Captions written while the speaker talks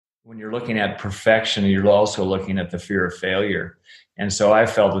when you're looking at perfection, you're also looking at the fear of failure. And so I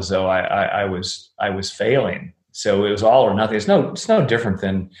felt as though I was failing. So it was all or nothing. It's no different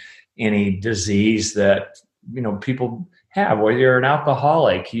than any disease that, people have. Whether you're an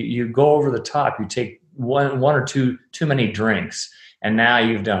alcoholic, you go over the top, you take one or two too many drinks, and now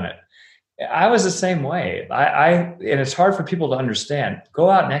you've done it. I was the same way. And it's hard for people to understand. Go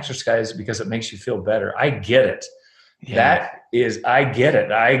out and exercise because it makes you feel better. I get it. Yeah. I get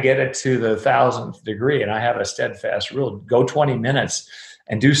it. I get it to the 1,000th degree. And I have a steadfast rule: go 20 minutes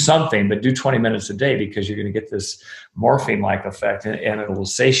and do something, but do 20 minutes a day, because you're going to get this morphine-like effect and it will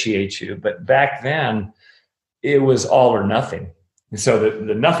satiate you. But back then it was all or nothing. And so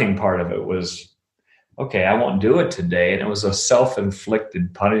the nothing part of it was, okay, I won't do it today. And it was a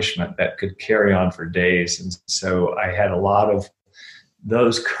self-inflicted punishment that could carry on for days. And so I had a lot of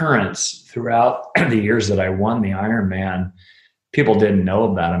those currents throughout the years that I won the Ironman. People didn't know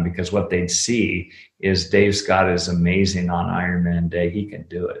about them because what they'd see is Dave Scott is amazing on Ironman Day. He can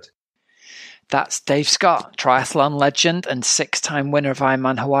do it. That's Dave Scott, triathlon legend and 6-time winner of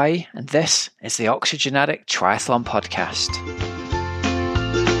Ironman Hawaii. And this is the Oxygen Addict Triathlon Podcast.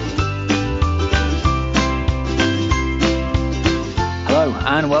 Hello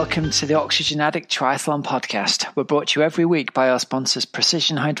and welcome to the Oxygen Addict Triathlon Podcast. We're brought to you every week by our sponsors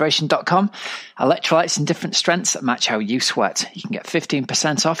precisionhydration.com, electrolytes in different strengths that match how you sweat. You can get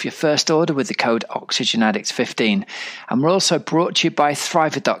 15% off your first order with the code OxygenAddict15. And we're also brought to you by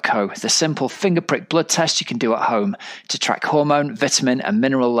Thriver.co, the simple finger prick blood test you can do at home to track hormone, vitamin and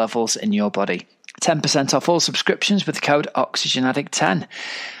mineral levels in your body. 10% off all subscriptions with the code OxygenAddict10.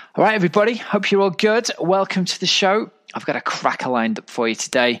 All right, everybody, hope you're all good. Welcome to the show. I've got a cracker lined up for you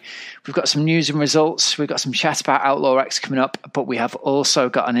today. We've got some news and results. We've got some chat about Outlaw X coming up, but we have also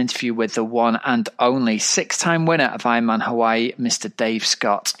got an interview with the one and only 6-time winner of Ironman Hawaii, Mr. Dave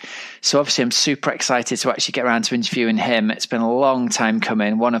Scott. So obviously I'm super excited to actually get around to interviewing him. It's been a long time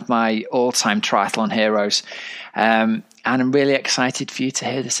coming, one of my all-time triathlon heroes. And I'm really excited for you to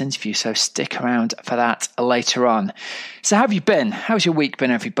hear this interview, so stick around for that later on. So how have you been? How's your week been,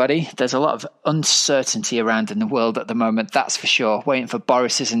 everybody? There's a lot of uncertainty around in the world at the moment, that's for sure. Waiting for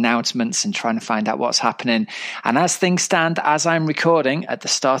Boris's announcements and trying to find out what's happening. And as things stand, as I'm recording at the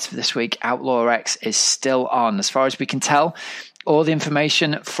start of this week, Outlaw X is still on. As far as we can tell, all the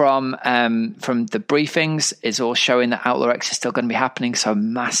information from the briefings is all showing that Outlaw X is still going to be happening, so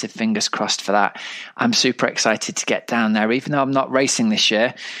massive fingers crossed for that. I'm super excited to get down there. Even though I'm not racing this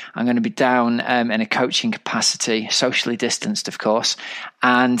year, I'm going to be down in a coaching capacity, socially distanced, of course.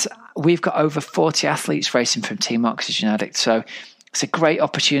 And we've got over 40 athletes racing from Team Oxygen Addict, so it's a great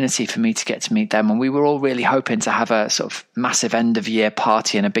opportunity for me to get to meet them. And we were all really hoping to have a sort of massive end of year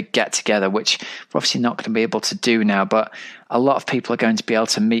party and a big get together, which we're obviously not going to be able to do now. But a lot of people are going to be able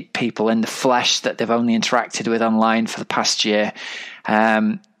to meet people in the flesh that they've only interacted with online for the past year.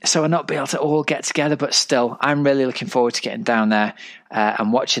 So we're not be able to all get together, but still, I'm really looking forward to getting down there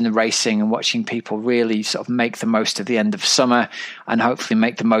and watching the racing and watching people really sort of make the most of the end of summer and hopefully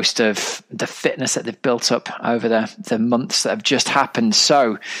make the most of the fitness that they've built up over the months that have just happened.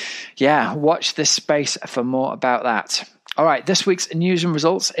 So yeah, watch this space for more about that. All right, this week's news and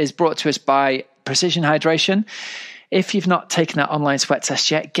results is brought to us by Precision Hydration. If you've not taken that online sweat test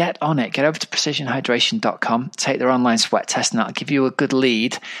yet, get on it. Get over to precisionhydration.com, take their online sweat test, and that'll give you a good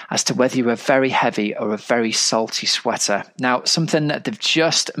lead as to whether you're a very heavy or a very salty sweater. Now, something that they've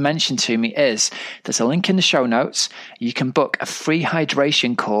just mentioned to me is there's a link in the show notes. You can book a free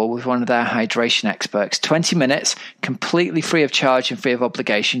hydration call with one of their hydration experts, 20 minutes, completely free of charge and free of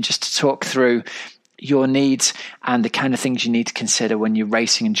obligation, just to talk through your needs and the kind of things you need to consider when you're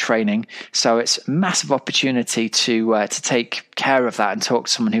racing and training. So it's a massive opportunity to take care of that and talk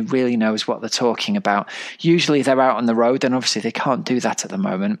to someone who really knows what they're talking about. Usually they're out on the road, and obviously they can't do that at the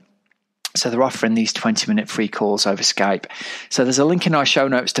moment. So they're offering these 20-minute free calls over Skype. So there's a link in our show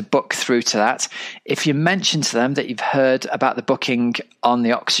notes to book through to that. If you mention to them that you've heard about the booking on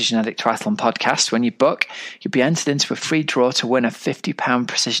the Oxygen Addict Triathlon podcast, when you book, you'll be entered into a free draw to win a £50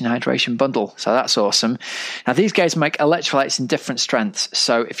 Precision Hydration bundle. So that's awesome. Now, these guys make electrolytes in different strengths.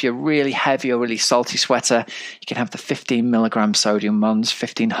 So if you're really heavy or really salty sweater, you can have the 15 milligram sodium ones,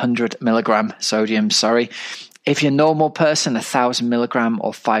 1500 milligram sodium, If you're a normal person, 1,000 milligram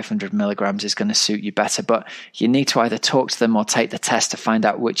or 500 milligrams is going to suit you better, but you need to either talk to them or take the test to find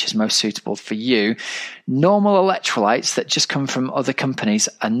out which is most suitable for you. Normal electrolytes that just come from other companies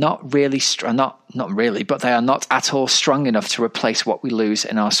are not not really, but they are not at all strong enough to replace what we lose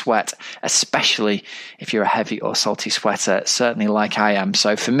in our sweat, especially if you're a heavy or salty sweater, certainly like I am.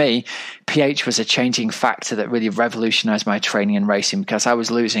 So for me, pH was a changing factor that really revolutionized my training and racing, because I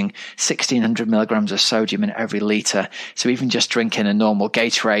was losing 1,600 milligrams of sodium in every litre. So even just drinking a normal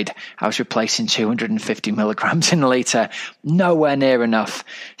Gatorade, I was replacing 250 milligrams in a litre, nowhere near enough.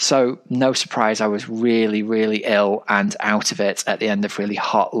 So no surprise, I was really, really ill and out of it at the end of really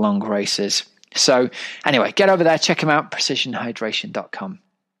hot, long races. So anyway, get over there, check them out, precisionhydration.com.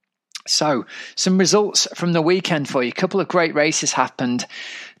 So some results from the weekend for you. A couple of great races happened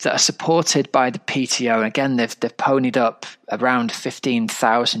that are supported by the PTO. And again, they've ponied up around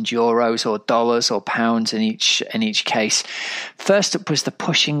 15,000 euros or dollars or pounds in each case. First up was the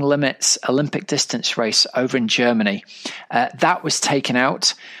Pushing Limits Olympic distance race over in Germany. That was taken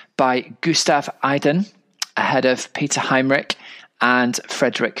out by Gustav Iden ahead of Peter Heinrich and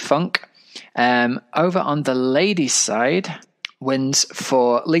Frederick Funk. Over on the ladies' side, wins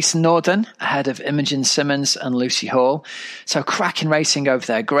for Lisa Norden ahead of Imogen Simmons and Lucy Hall. So cracking racing over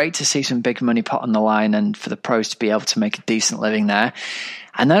there. Great to see some big money put on the line and for the pros to be able to make a decent living there.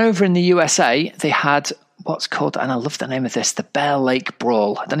 And then over in the USA, they had what's called, and I love the name of this, the Bear Lake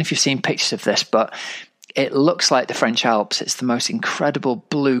Brawl. I don't know if you've seen pictures of this, but it looks like the French Alps. It's the most incredible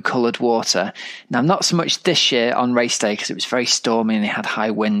blue-coloured water. Now, not so much this year on race day because it was very stormy and they had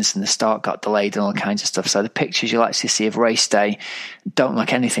high winds and the start got delayed and all kinds of stuff. So the pictures you'll actually see of race day don't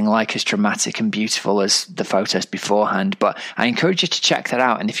look anything like as dramatic and beautiful as the photos beforehand. But I encourage you to check that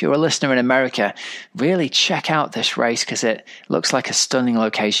out. And if you're a listener in America, really check out this race because it looks like a stunning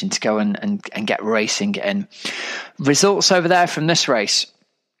location to go and get racing in. Results over there from this race.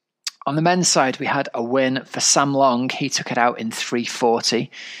 On the men's side, we had a win for Sam Long. He took it out in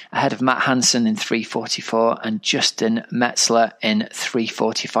 3:40, ahead of Matt Hansen in 3:44 and Justin Metzler in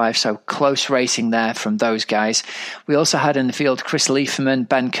 3:45. So close racing there from those guys. We also had in the field Chris Lieferman,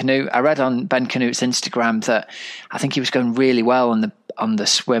 Ben Canute. I read on Ben Canute's Instagram that I think he was going really well on the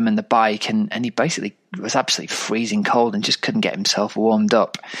swim and the bike, and he basically was absolutely freezing cold and just couldn't get himself warmed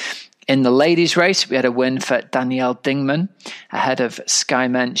up. In the ladies' race, we had a win for Danielle Dingman ahead of Sky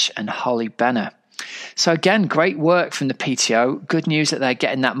Mensch and Holly Benner. So again, great work from the PTO. Good news that they're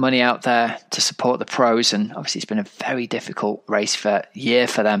getting that money out there to support the pros. And obviously it's been a very difficult year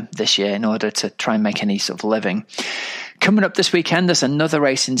for them this year in order to try and make any sort of living. Coming up this weekend, there's another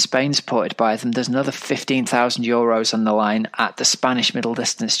race in Spain supported by them. There's another 15,000 euros on the line at the Spanish Middle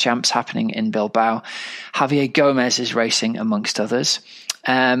Distance Champs happening in Bilbao. Javier Gomez is racing amongst others.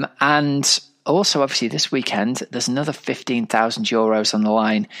 And also, obviously, this weekend, there's another 15,000 euros on the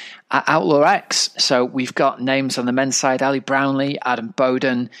line at Outlaw X. So we've got names on the men's side, Ali Brownlee, Adam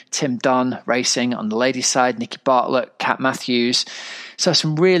Bowden, Tim Don racing. On the ladies' side, Nikki Bartlett, Kat Matthews. So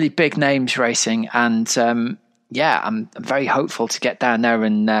some really big names racing. And I'm very hopeful to get down there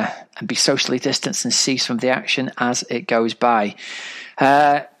and be socially distanced and see some of the action as it goes by.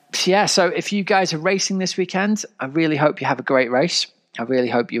 So if you guys are racing this weekend, I really hope you have a great race. I really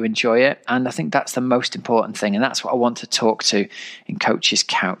hope you enjoy it. And I think that's the most important thing. And that's what I want to talk to in Coach's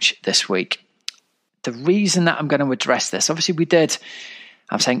Couch this week. The reason that I'm going to address this, obviously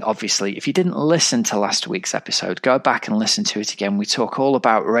if you didn't listen to last week's episode, go back and listen to it again. We talk all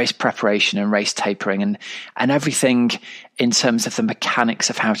about race preparation and race tapering and everything in terms of the mechanics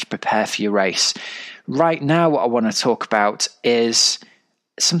of how to prepare for your race. Right now, what I want to talk about is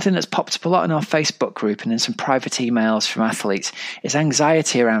something that's popped up a lot in our Facebook group and in some private emails from athletes is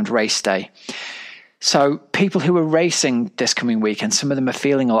anxiety around race day. So people who are racing this coming weekend, some of them are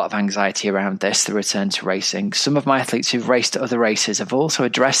feeling a lot of anxiety around this, the return to racing. Some of my athletes who've raced at other races have also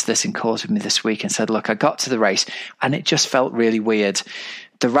addressed this in calls with me this week and said, look, I got to the race and it just felt really weird.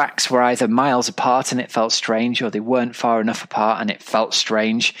 The racks were either miles apart and it felt strange, or they weren't far enough apart and it felt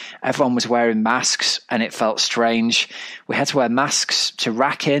strange. Everyone was wearing masks and it felt strange. We had to wear masks to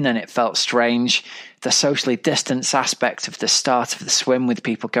rack in and it felt strange. The socially distanced aspect of the start of the swim with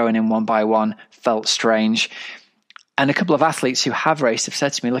people going in one by one felt strange. And a couple of athletes who have raced have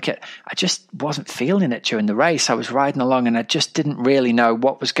said to me, look, I just wasn't feeling it during the race. I was riding along and I just didn't really know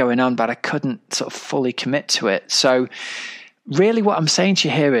what was going on, but I couldn't sort of fully commit to it. So really what I'm saying to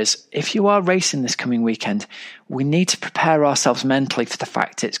you here is, if you are racing this coming weekend, we need to prepare ourselves mentally for the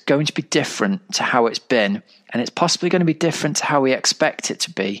fact it's going to be different to how it's been, and it's possibly going to be different to how we expect it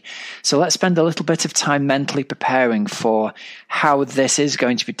to be. So let's spend a little bit of time mentally preparing for how this is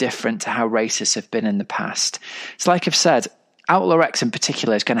going to be different to how races have been in the past. So like I've said, Outlaw X in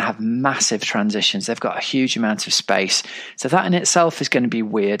particular is going to have massive transitions. They've got a huge amount of space. So that in itself is going to be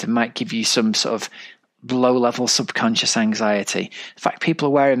weird and might give you some sort of low-level subconscious anxiety. The fact people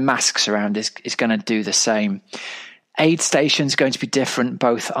are wearing masks around is going to do the same. Aid stations are going to be different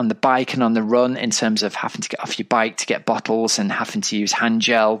both on the bike and on the run in terms of having to get off your bike to get bottles and having to use hand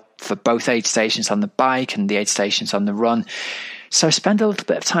gel for both aid stations on the bike and the aid stations on the run. So spend a little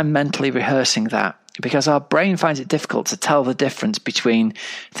bit of time mentally rehearsing that, because our brain finds it difficult to tell the difference between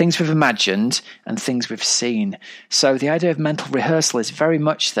things we've imagined and things we've seen. So the idea of mental rehearsal is very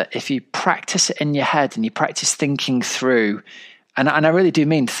much that if you practice it in your head and you practice thinking through, and I really do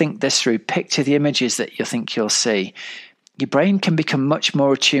mean think this through, picture the images that you think you'll see, your brain can become much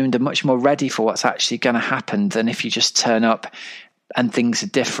more attuned and much more ready for what's actually going to happen than if you just turn up and things are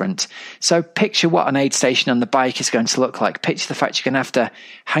different. So picture what an aid station on the bike is going to look like. Picture the fact you're going to have to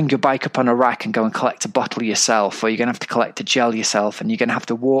hang your bike up on a rack and go and collect a bottle yourself, or you're going to have to collect a gel yourself, and you're going to have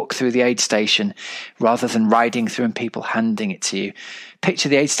to walk through the aid station rather than riding through and people handing it to you. Picture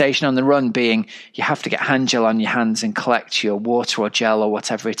the aid station on the run being you have to get hand gel on your hands and collect your water or gel or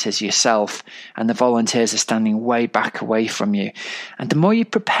whatever it is yourself, and the volunteers are standing way back away from you. And the more you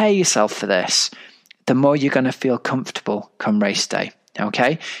prepare yourself for this, the more you're going to feel comfortable come race day.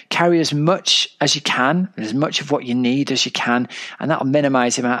 Okay? Carry as much as you can, as much of what you need as you can, and that'll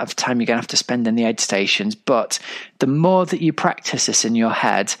minimize the amount of time you're going to have to spend in the aid stations. But the more that you practice this in your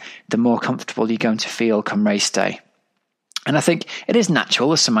head, the more comfortable you're going to feel come race day. And I think it is natural.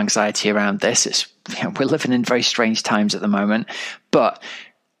 There's some anxiety around this. We're living in very strange times at the moment, but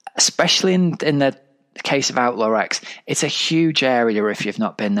especially in the case of Outlaw X, it's a huge area if you've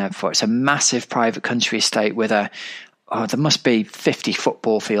not been there before. It's a massive private country estate with there must be 50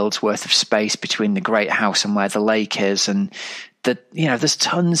 football fields worth of space between the Great House and where the lake is, and there's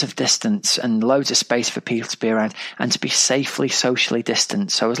tons of distance and loads of space for people to be around and to be safely socially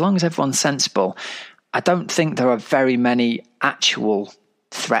distant. So as long as everyone's sensible, I don't think there are very many actual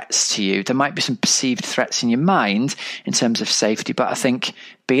threats to you. There might be some perceived threats in your mind in terms of safety, but I think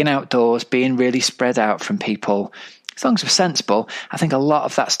being outdoors, being really spread out from people, as long as we're sensible, I think a lot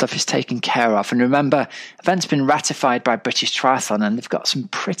of that stuff is taken care of. And remember, event's been ratified by British Triathlon, and they've got some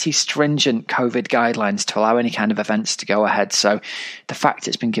pretty stringent COVID guidelines to allow any kind of events to go ahead. So the fact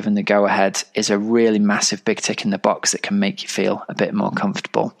it's been given the go ahead is a really massive big tick in the box that can make you feel a bit more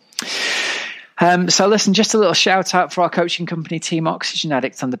comfortable. So listen, just a little shout out for our coaching company, Team Oxygen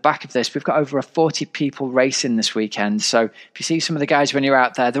Addict, on the back of this. We've got over 40 people racing this weekend. So if you see some of the guys when you're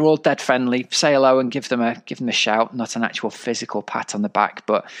out there, they're all dead friendly. Say hello and give them a shout, not an actual physical pat on the back,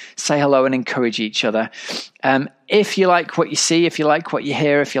 but say hello and encourage each other. If you like what you see, if you like what you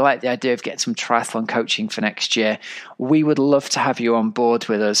hear, if you like the idea of getting some triathlon coaching for next year, we would love to have you on board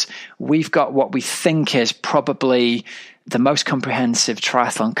with us. We've got what we think is probably the most comprehensive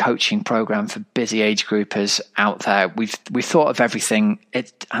triathlon coaching program for busy age groupers out there. We've thought of everything.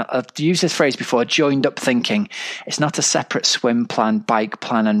 I've used this phrase before, joined up thinking. It's not a separate swim plan, bike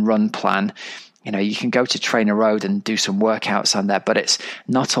plan, and run plan. You can go to Trainer Road and do some workouts on there, but it's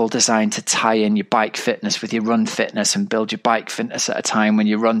not all designed to tie in your bike fitness with your run fitness and build your bike fitness at a time when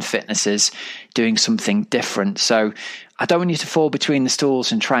your run fitness is doing something different. So I don't want you to fall between the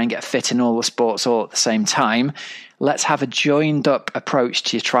stools and try and get fit in all the sports all at the same time. Let's have a joined up approach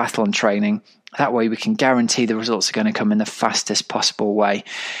to your triathlon training. That way we can guarantee the results are going to come in the fastest possible way.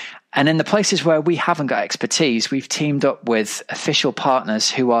 And in the places where we haven't got expertise, we've teamed up with official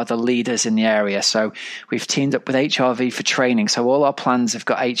partners who are the leaders in the area. So we've teamed up with HRV for training. So all our plans have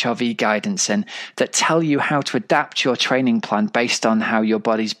got HRV guidance in that tell you how to adapt your training plan based on how your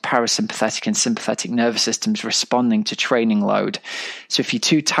body's parasympathetic and sympathetic nervous system's responding to training load. So if you're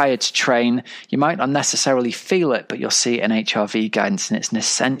too tired to train, you might not necessarily feel it, but you'll see it in HRV guidance, and it's an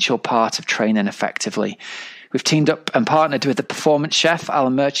essential part of training effectively. We've teamed up and partnered with the performance chef,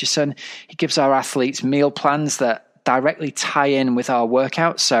 Alan Murchison. He gives our athletes meal plans that directly tie in with our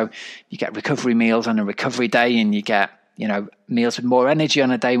workouts. So you get recovery meals on a recovery day, and you get, meals with more energy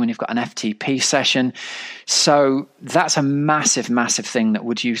on a day when you've got an FTP session. So that's a massive, massive thing that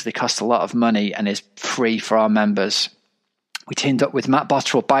would usually cost a lot of money and is free for our members. We teamed up with Matt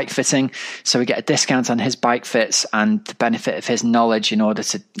Botterill Bike Fitting, so we get a discount on his bike fits and the benefit of his knowledge in order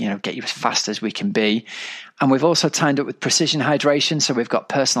to, get you as fast as we can be. And we've also tied up with Precision Hydration, so we've got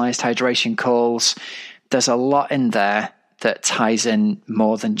personalized hydration calls. There's a lot in there that ties in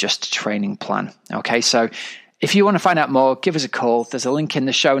more than just a training plan. Okay, so if you want to find out more, give us a call. There's a link in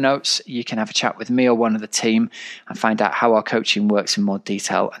the show notes. You can have a chat with me or one of the team and find out how our coaching works in more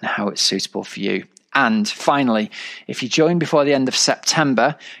detail and how it's suitable for you. And finally, if you join before the end of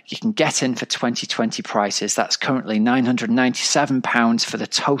September, you can get in for 2020 prices. That's currently £997 for the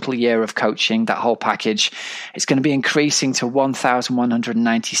total year of coaching, that whole package. It's going to be increasing to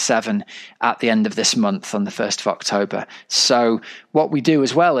 £1,197 at the end of this month on the 1st of October. So what we do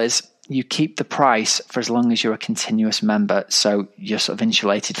as well is you keep the price for as long as you're a continuous member. So you're sort of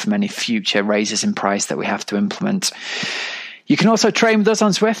insulated from any future raises in price that we have to implement. You can also train with us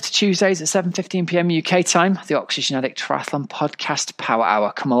on Zwift Tuesdays at 7:15 p.m. UK time, the Oxygen Addict Triathlon Podcast Power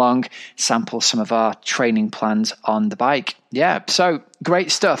Hour. Come along, sample some of our training plans on the bike. Yeah, so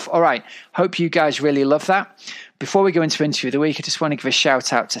great stuff. All right, hope you guys really love that. Before we go into interview of the week, I just want to give a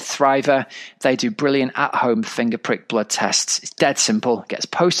shout out to Thriver. They do brilliant at-home finger prick blood tests. It's dead simple. It gets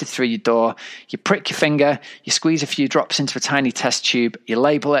posted through your door. You prick your finger, you squeeze a few drops into a tiny test tube, you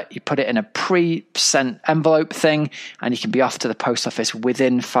label it, you put it in a pre-sent envelope thing, and you can be off to the post office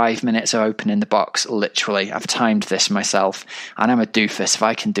within 5 minutes of opening the box, literally. I've timed this myself, and I'm a doofus. If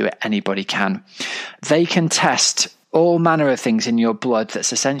I can do it, anybody can. They can test all manner of things in your blood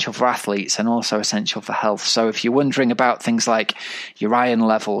that's essential for athletes and also essential for health. So if you're wondering about things like your iron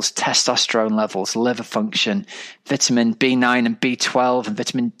levels, testosterone levels, liver function, vitamin B9 and B12 and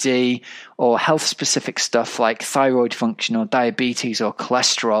vitamin D, or health-specific stuff like thyroid function or diabetes or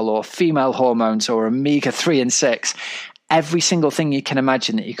cholesterol or female hormones or omega-3 and 6, every single thing you can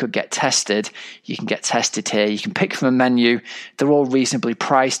imagine that you could get tested, you can get tested here. You can pick from a menu. They're all reasonably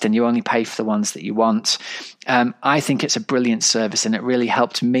priced and you only pay for the ones that you want. I think it's a brilliant service, and it really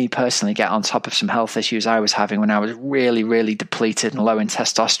helped me personally get on top of some health issues I was having when I was really, really depleted and low in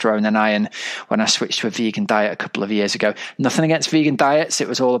testosterone and iron when I switched to a vegan diet a couple of years ago. Nothing against vegan diets. It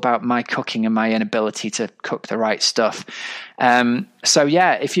was all about my cooking and my inability to cook the right stuff. So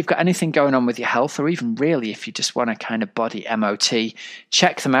yeah, if you've got anything going on with your health, or even really if you just want a kind of body MOT,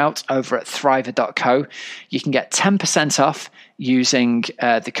 check them out over at thriver.co. You can get 10% off using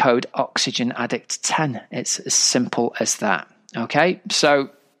the code OxygenAddict10. It's as simple as that. Okay, so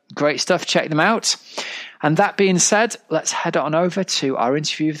great stuff. Check them out. And that being said, let's head on over to our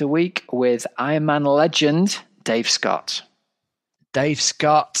interview of the week with Ironman legend Dave Scott. Dave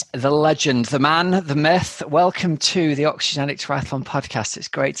Scott, the legend, the man, the myth. Welcome to the Oxygen Addict Triathlon Podcast. It's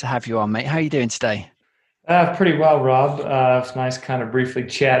great to have you on, mate. How are you doing today? Pretty well, Rob. It's nice kind of briefly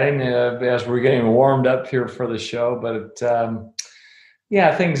chatting as we're getting warmed up here for the show. But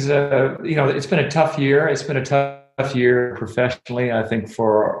yeah, things, it's been a tough year. It's been a tough year professionally, I think,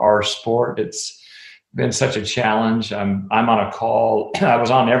 for our sport. It's been such a challenge. I'm on a call. I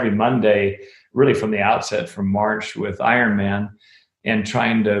was on every Monday, really from the outset from March with Ironman, and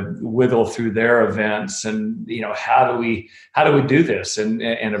trying to wiggle through their events and, how do we do this? And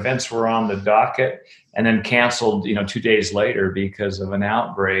events were on the docket and then canceled, 2 days later because of an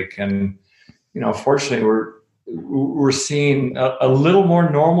outbreak. And, fortunately we're seeing a little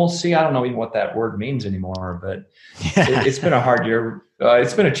more normalcy. I don't know even what that word means anymore, but it's been a hard year.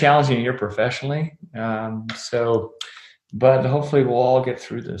 It's been a challenging year professionally. But hopefully we'll all get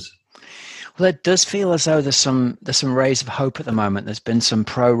through this. Well, it does feel as though there's some rays of hope at the moment. There's been some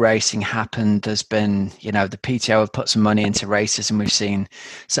pro racing happened. There's been, the PTO have put some money into races, and we've seen,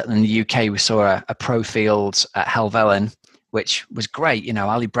 certainly in the UK, we saw a pro field at Helvellyn, which was great.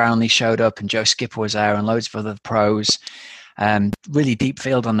 Ali Brownlee showed up and Joe Skipper was there and loads of other pros. Really deep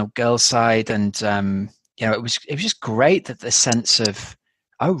field on the girls' side. And, it was just great that the sense of,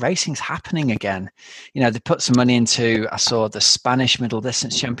 racing's happening again. They put some money into, I saw the Spanish Middle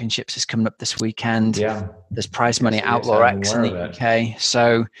Distance Championships is coming up this weekend. Yeah. There's prize money at Outlaw X in the UK.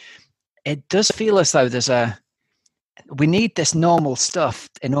 So it does feel as though we need this normal stuff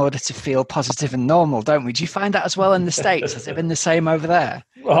in order to feel positive and normal, don't we? Do you find that as well in the States? Has it been the same over there?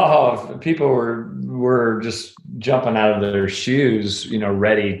 Oh, people were just jumping out of their shoes,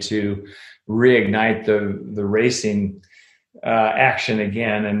 ready to reignite the racing action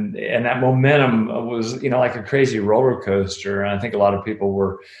again, and that momentum was like a crazy roller coaster. And I think a lot of people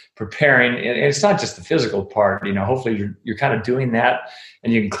were preparing, and it's not just the physical part. Hopefully you're kind of doing that,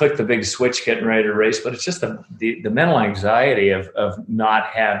 and you can click the big switch, getting ready to race. But it's just the mental anxiety of not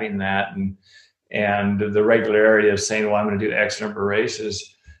having that, and the regularity of saying, well, I'm going to do X number of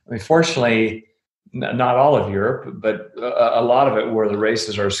races. I mean, fortunately, not all of Europe, but a lot of it where the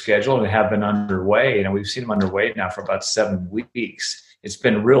races are scheduled and have been underway. We've seen them underway now for about 7 weeks. It's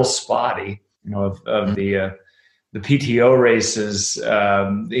been real spotty, of the PTO races.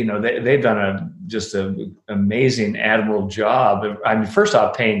 They've done just an amazing, admirable job. I mean, first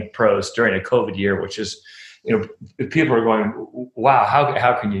off, paying the pros during a COVID year, which is, people are going, wow,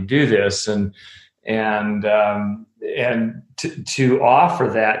 how can you do this? And And to offer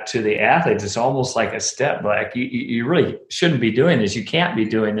that to the athletes, it's almost like a step back. You really shouldn't be doing this. You can't be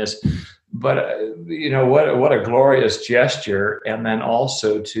doing this. But what a glorious gesture. And then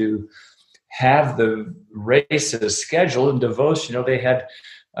also to have the races scheduled and devotion. They had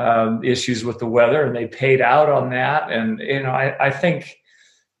issues with the weather, and they paid out on that. And I think,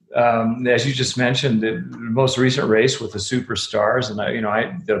 as you just mentioned, the most recent race with the superstars, and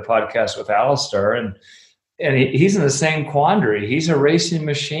I did a podcast with Alistair, and he's in the same quandary. He's a racing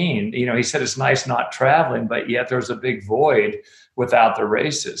machine. He said it's nice not traveling, but yet there's a big void without the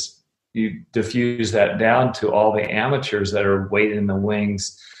races. You diffuse that down to all the amateurs that are waiting in the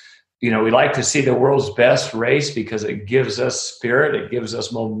wings. We like to see the world's best race because it gives us spirit, it gives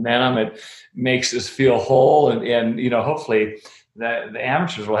us momentum, it makes us feel whole, and hopefully the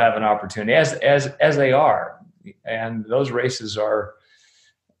amateurs will have an opportunity as they are, and those races are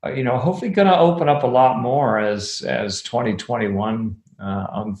hopefully going to open up a lot more as 2021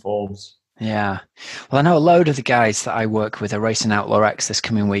 unfolds. Yeah. Well, I know a load of the guys that I work with are racing Outlaw X this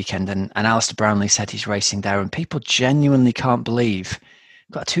coming weekend, and Alistair Brownlee said he's racing there, and people genuinely can't believe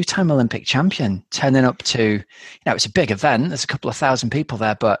we've got a two-time Olympic champion turning up to, it's a big event. There's a couple of thousand people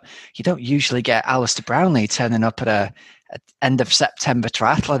there, but you don't usually get Alistair Brownlee turning up at a end of September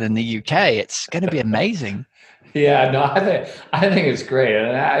triathlon in the UK. It's going to be amazing. Yeah, no, I think it's great.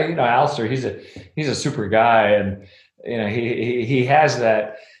 And Alistair, he's a super guy, and he has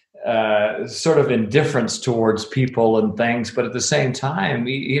that sort of indifference towards people and things, but at the same time,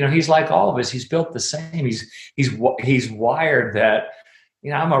 he's like all of us. He's built the same. He's wired that.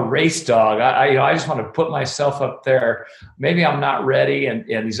 I'm a race dog. I just want to put myself up there. Maybe I'm not ready, and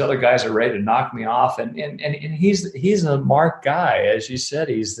these other guys are ready to knock me off. And he's a marked guy, as you said.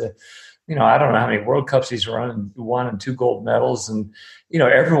 He's the I don't know how many World Cups he's won and 2 gold medals. And,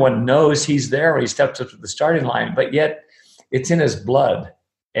 everyone knows he's there when he steps up to the starting line, but yet it's in his blood.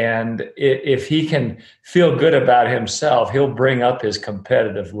 And if he can feel good about himself, he'll bring up his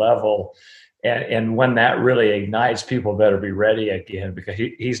competitive level. And when that really ignites, people better be ready again, because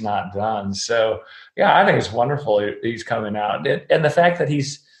he's not done. So, yeah, I think it's wonderful he's coming out. And the fact that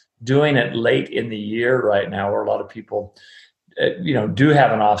he's doing it late in the year right now, where a lot of people do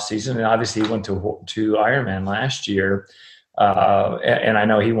have an off season, and obviously he went to Ironman last year, and I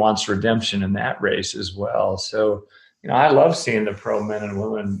know he wants redemption in that race as well. So, I love seeing the pro men and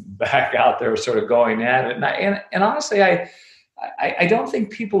women back out there, sort of going at it. And honestly, I don't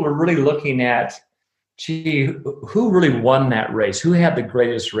think people are really looking at, gee, who really won that race? Who had the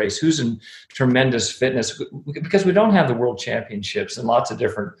greatest race? Who's in tremendous fitness? Because we don't have the world championships in lots of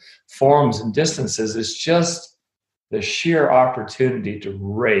different forms and distances. It's just the sheer opportunity to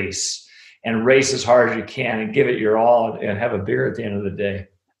race as hard as you can and give it your all and have a beer at the end of the day.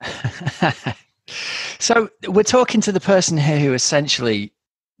 So we're talking to the person here who essentially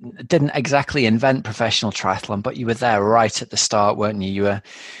didn't exactly invent professional triathlon, but you were there right at the start, weren't you?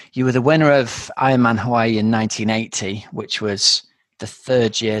 You were the winner of Ironman Hawaii in 1980, which was the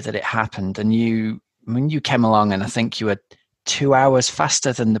 3rd year that it happened. And you came along, and I think you were 2 hours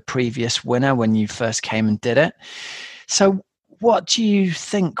faster than the previous winner when you first came and did it. So what do you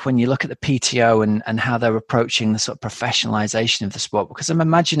think when you look at the PTO and how they're approaching the sort of professionalization of the sport? Because I'm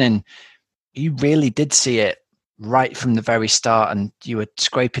imagining you really did see it right from the very start, and you were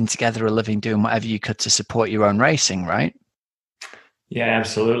scraping together a living doing whatever you could to support your own racing, right? Yeah,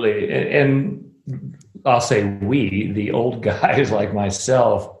 absolutely. And I'll say the old guys like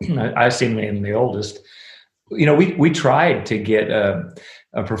myself, I seem to be the oldest. We tried to get a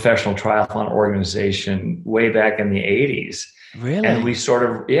professional triathlon organization way back in the 80s. Really? And we sort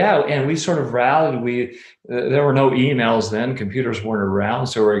of rallied. There were no emails then, computers weren't around,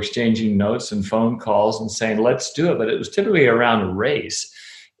 so we're exchanging notes and phone calls and saying, let's do it. But it was typically around a race.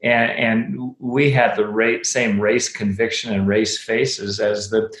 And we had the same race conviction and race faces as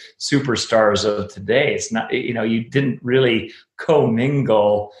the superstars of today. It's not, you didn't really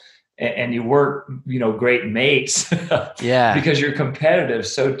commingle, and you weren't, great mates. Yeah. Because you're competitive.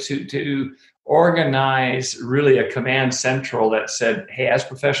 So to organize really a command central that said, hey, as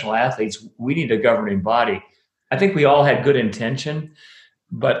professional athletes, we need a governing body. I think we all had good intention,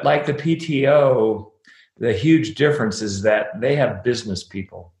 but like the PTO, the huge difference is that they have business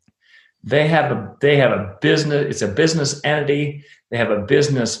people. They have a business. It's a business entity. They have a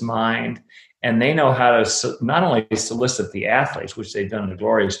business mind, and they know how to not only solicit the athletes, which they've done a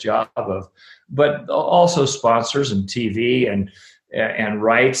glorious job of, but also sponsors and TV and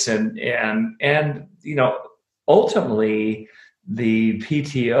rights and ultimately the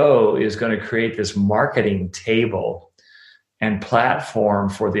PTO is going to create this marketing table. and platform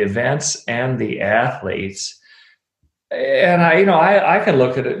for the events and the athletes. And I can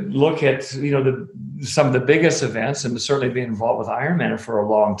look at some of the biggest events, and certainly being involved with Ironman for a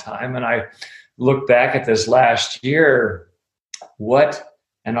long time. And I look back at this last year, what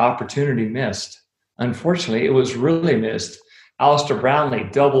an opportunity missed. Unfortunately, it was really missed. Alistair Brownlee,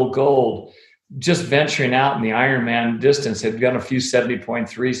 double gold, just venturing out in the Ironman distance, had done a few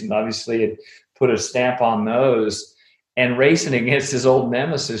 70.3s, and obviously had put a stamp on those, and racing against his old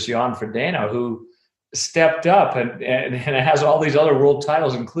nemesis, Jan Frodeno, who stepped up and has all these other world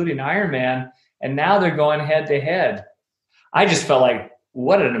titles, including Ironman, and now they're going head to head. I just felt like,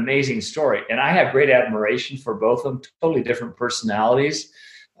 what an amazing story. And I have great admiration for both of them, totally different personalities.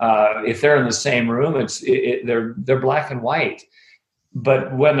 If they're in the same room, they're black and white.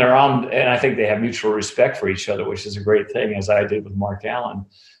 But when they're on, and I think they have mutual respect for each other, which is a great thing, as I did with Mark Allen.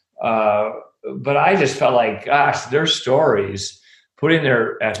 But I just felt like, gosh, their stories, putting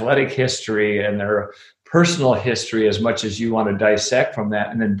their athletic history and their personal history, as much as you want to dissect from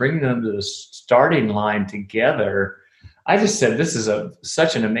that, and then bringing them to the starting line together. I just said, this is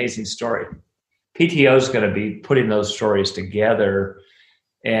such an amazing story. PTO is going to be putting those stories together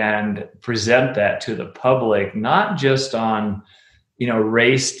and present that to the public, not just on,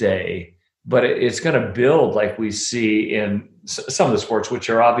 race day, but it's going to build like we see in some of the sports, which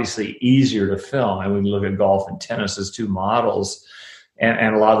are obviously easier to film. And we look at golf and tennis as two models,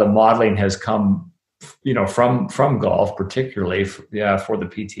 and a lot of the modeling has come, from golf, particularly for the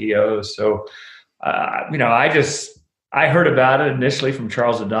PTO. So, I heard about it initially from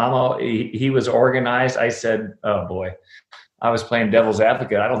Charles Adamo. He was organized. I said, oh boy, I was playing devil's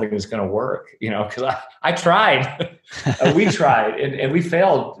advocate. I don't think it's going to work, because I tried. We tried, and we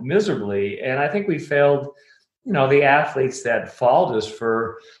failed miserably. And I think we failed, the athletes that followed us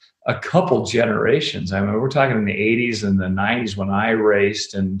for a couple generations. I mean, we're talking in the 80s and the 90s when I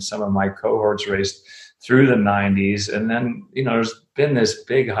raced, and some of my cohorts raced through the 90s. And then, there's been this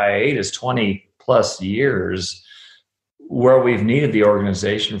big hiatus, 20 plus years, where we've needed the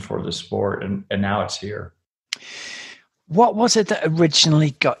organization for the sport, and now it's here. What was it that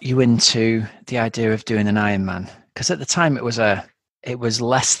originally got you into the idea of doing an Ironman? Because at the time it was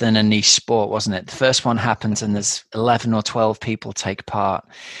less than a niche sport, wasn't it? The first one happens and there's 11 or 12 people take part.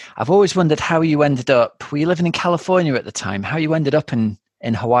 I've always wondered how you ended up. Were you living in California at the time? How you ended up in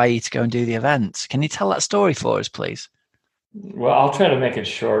Hawaii to go and do the event? Can you tell that story for us, please? Well, I'll try to make it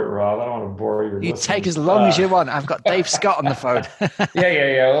short, Rob. I don't want to bore your You listeners. take as long as you want. I've got Dave Scott on the phone.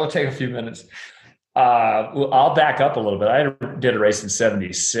 Yeah. It'll take a few minutes. Well, I'll back up a little bit. I did a race in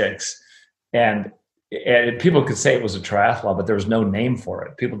 76, and people could say it was a triathlon, but there was no name for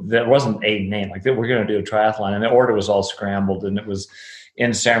it. There wasn't a name. Like, we're going to do a triathlon, and the order was all scrambled, and it was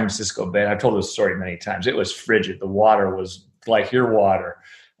in San Francisco Bay. And I've told this story many times. It was frigid. The water was like your water.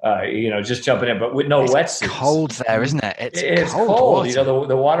 Just jumping in, but with no wetsuits. It's cold there, isn't it? It's cold.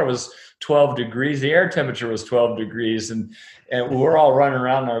 The water was 12 degrees. The air temperature was 12 degrees, and we're all running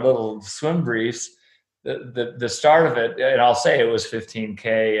around in our little swim briefs. The start of it, and I'll say it was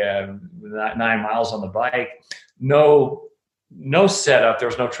 15K, 9 miles on the bike. No setup. There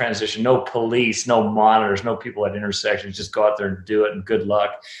was no transition, no police, no monitors, no people at intersections. Just go out there and do it, and good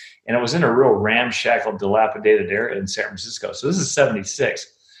luck. And it was in a real ramshackle, dilapidated area in San Francisco. So this is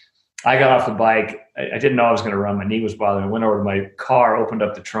 76. I got off the bike. I didn't know I was going to run. My knee was bothering me. I went over to my car, opened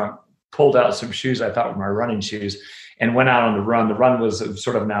up the trunk, pulled out some shoes I thought were my running shoes, and went out on the run. The run was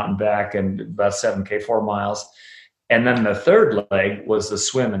sort of an out and back, and about 7K, 4 miles. And then the third leg was the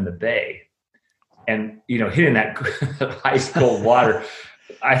swim in the bay. And, hitting that ice cold water.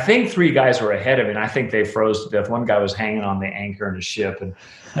 I think 3 guys were ahead of me, and I think they froze to death. One guy was hanging on the anchor in a ship, and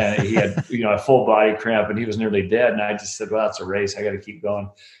he had, a full body cramp, and he was nearly dead. And I just said, well, it's a race. I got to keep going.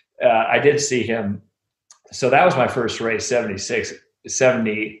 I did see him. So that was my first race, 76,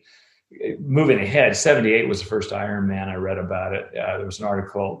 70, moving ahead. 78 was the first Ironman. I read about it. There was an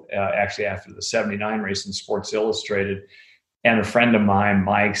article actually after the 79 race in Sports Illustrated. And a friend of mine,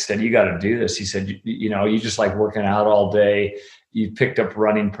 Mike, said, you got to do this. He said, you just like working out all day. You picked up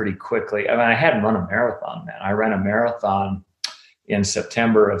running pretty quickly. I mean, I hadn't run a marathon, man. I ran a marathon in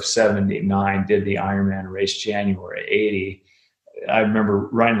September of 79, did the Ironman race January 80. I remember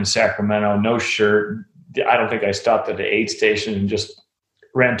running in Sacramento, no shirt. I don't think I stopped at the aid station, and just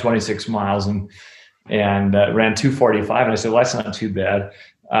ran 26 miles and ran 2:45. And I said, well, that's not too bad.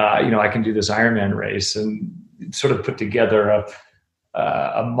 I can do this Ironman race, and sort of put together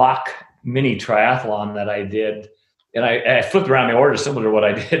a mock mini triathlon that I did. And I flipped around the order similar to what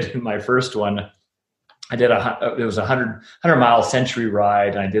I did in my first one. I did it was a 100 mile century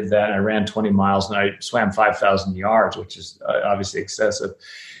ride. And I did that, and I ran 20 miles, and I swam 5,000 yards, which is obviously excessive.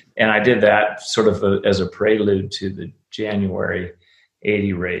 And I did that sort of as a prelude to the January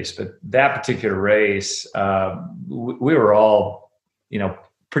 80 race. But that particular race, we were all,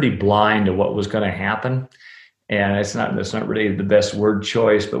 pretty blind to what was going to happen. And that's not really the best word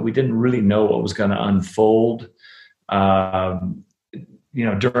choice, but we didn't really know what was going to unfold, during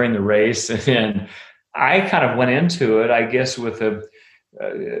the race. And I kind of went into it, I guess, with an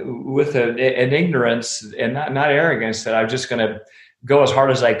ignorance and not arrogance, that I'm just going to go as hard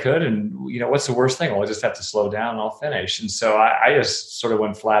as I could. And, what's the worst thing? Well, I just have to slow down and I'll finish. And so I just sort of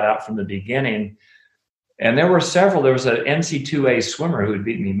went flat out from the beginning. And there was an NC2A swimmer who had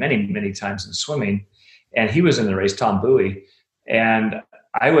beaten me many, many times in swimming. And he was in the race, Tom Bowie. And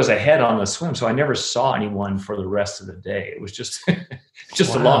I was ahead on the swim, so I never saw anyone for the rest of the day. It was just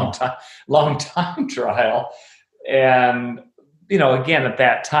Wow. a long time trial. And, again, at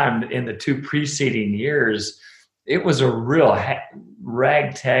that time, in the 2 preceding years, it was a real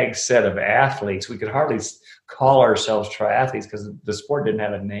ragtag set of athletes. We could hardly call ourselves triathletes because the sport didn't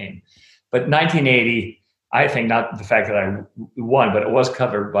have a name. But 1980, I think, not the fact that I won, but it was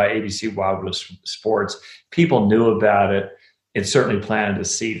covered by ABC Wildwood Sports. People knew about it. It certainly planted a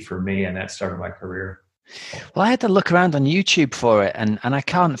seed for me, and that started my career. Well, I had to look around on YouTube for it, and I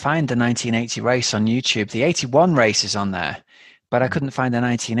can't find the 1980 race on YouTube. The 81 race is on there, but I couldn't find the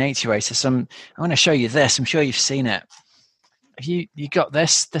 1980 race. So I want to show you this. I'm sure you've seen it. Have you got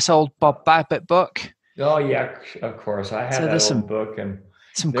this old Bob Babbitt book? Oh, yeah, of course. I have that old book, and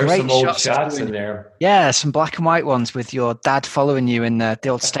some there's great some old shots in there. Yeah, some black and white ones with your dad following you in the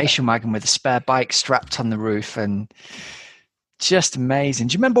old station wagon with a spare bike strapped on the roof, and just amazing.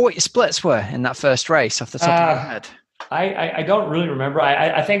 Do you remember what your splits were in that first race off the top of your head? I don't really remember.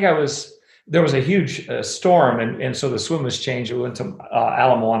 I think there was a huge storm, and so the swim was changed. We went to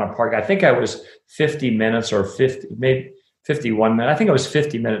Ala Moana Park. I think I was 50 minutes or 51 minutes. I think it was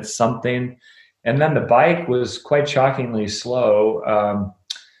 50 minutes something. And then the bike was quite shockingly slow.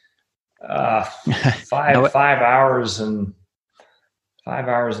 5 hours and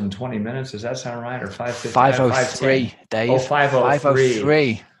 20 minutes. Does that sound right? Or 5:50? 5:03, Dave. Oh, 5:03.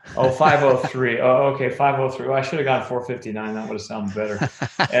 5:03. Oh, 5:03. Oh, okay, 5:03. Well, I should have gone 4:59. That would have sounded better.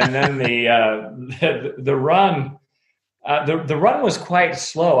 And then the run, the run was quite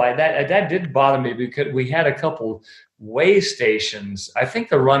slow. That did bother me because we had a couple way stations. I think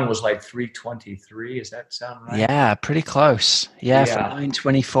the run was like 3:23. Does that sound right? Yeah, pretty close. Yeah, for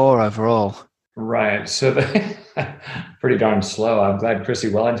 9:24 overall. Right. So pretty darn slow. I'm glad Chrissie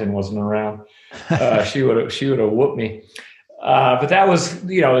Wellington wasn't around. She would have whooped me. But that was,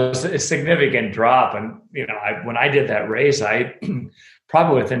 a significant drop. And, when I did that race, I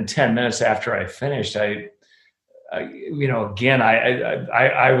probably within 10 minutes after I finished, I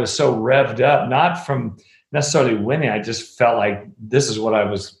was so revved up, not from necessarily winning. I just felt like this is what I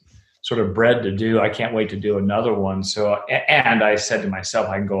was sort of bred to do. I can't wait to do another one. So, and I said to myself,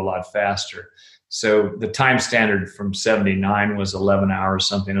 I can go a lot faster. So the time standard from 79 was 11 hours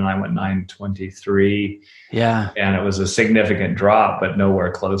something, and I went 9:23. Yeah. And it was a significant drop, but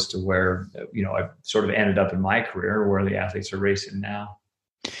nowhere close to where, I sort of ended up in my career, where the athletes are racing now.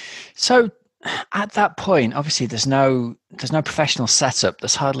 So at that point, obviously there's no professional setup.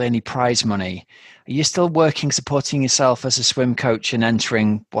 There's hardly any prize money. Are you still supporting yourself as a swim coach and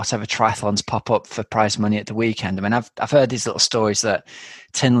entering whatever triathlons pop up for prize money at the weekend? I mean, I've heard these little stories that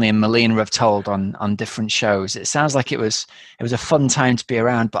Tinley and Molina have told on different shows. It sounds like it was a fun time to be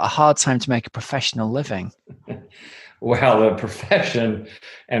around, but a hard time to make a professional living. Well, the profession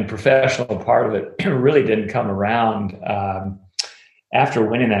and professional part of it really didn't come around. After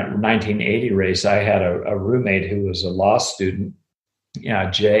winning that 1980 race, I had a roommate who was a law student,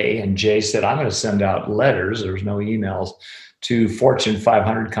 Jay, and Jay said, I'm going to send out letters, there was no emails, to Fortune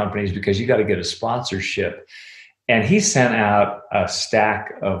 500 companies because you got to get a sponsorship. And he sent out a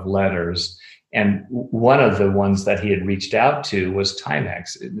stack of letters. And one of the ones that he had reached out to was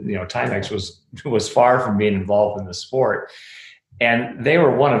Timex. Timex was far from being involved in the sport. And they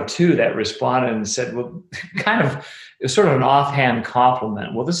were one of two that responded and said, well, kind of, it was sort of an offhand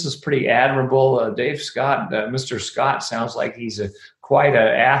compliment. Well, this is pretty admirable. Dave Scott, Mr. Scott sounds like he's quite an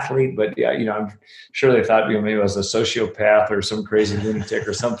athlete, but I'm sure they thought maybe I was a sociopath or some crazy lunatic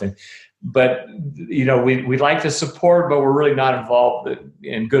or something. But, we like to support, but we're really not involved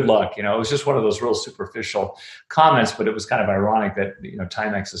in good luck. It was just one of those real superficial comments, but it was kind of ironic that,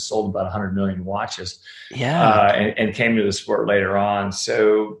 Timex has sold about 100 million watches and came to the sport later on.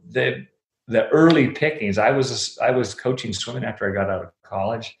 So the early pickings, I was coaching swimming after I got out of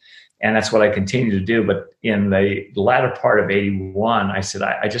college. And that's what I continue to do. But in the latter part of 81, I said,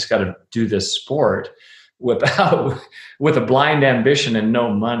 I just got to do this sport with a blind ambition and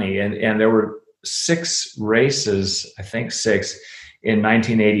no money. And there were 6 races, I think 6, in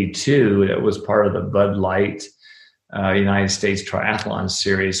 1982 that was part of the Bud Light United States Triathlon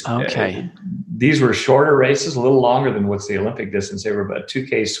Series. Okay. These were shorter races, a little longer than what's the Olympic distance. They were about a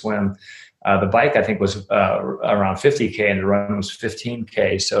 2K swim. The bike, I think, was around 50K, and the run was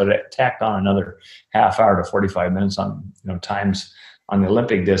 15K. So it tacked on another half hour to 45 minutes on times on the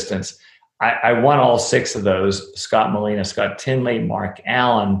Olympic distance. I won all 6 of those. Scott Molina, Scott Tinley, Mark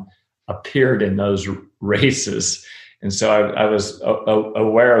Allen appeared in those races. And so I was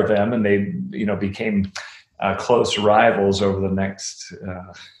aware of them, and they became close rivals over the next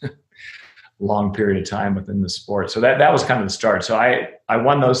long period of time within the sport. So that was kind of the start. So I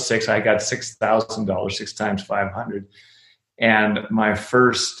won those 6. I got $6,000, 6 times 500. And my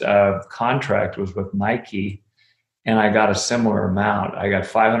first contract was with Nike, and I got a similar amount. I got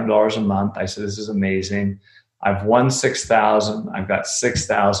 $500 a month. I said, this is amazing. I've won 6,000. I've got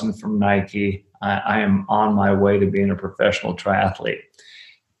 6,000 from Nike. I am on my way to being a professional triathlete.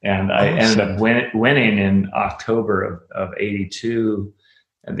 And I ended up winning in October of 82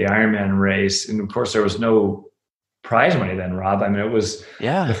 at the Ironman race. And of course, there was no prize money then, Rob. I mean, it was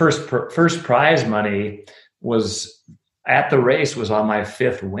the first prize money was at the race was on my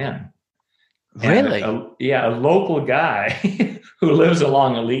 5th win. Really? A local guy who lives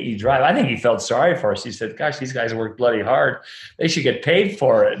along Elite Drive. I think he felt sorry for us. He said, gosh, these guys work bloody hard. They should get paid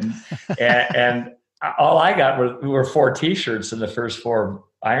for it. And all I got were 4 T-shirts in the first 4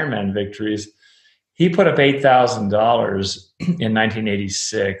 Ironman victories. He put up $8,000 in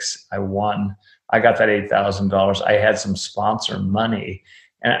 1986. I won. I got that $8,000. I had some sponsor money.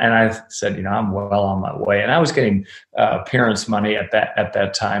 And I said, I'm well on my way. And I was getting appearance money at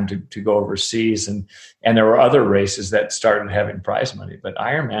that time to go overseas. And there were other races that started having prize money. But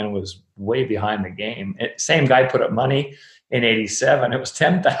Ironman was way behind the game. Same guy put up money in 87. It was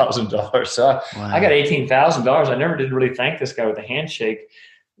 $10,000. So wow. I got $18,000. I never did really thank this guy with a handshake.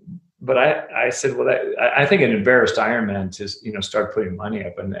 But I said, well, I think it embarrassed Ironman to start putting money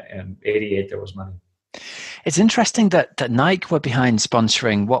up. And 88, there was money. It's interesting that Nike were behind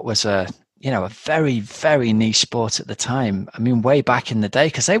sponsoring what was a very, very niche sport at the time. I mean, way back in the day,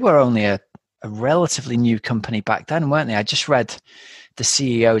 because they were only a relatively new company back then, weren't they? I just read the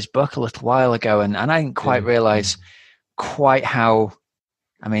CEO's book a little while ago, and I didn't quite realize quite how,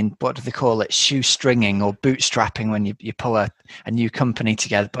 what do they call it? Shoestringing or bootstrapping when you pull a new company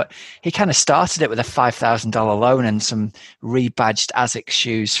together. But he kind of started it with a $5,000 loan and some rebadged ASICS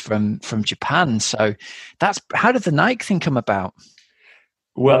shoes from Japan. So how did the Nike thing come about?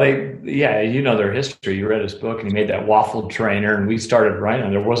 Well, their history. You read his book, and he made that waffle trainer, and we started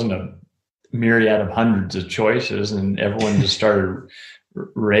running. There wasn't a myriad of hundreds of choices, and everyone just started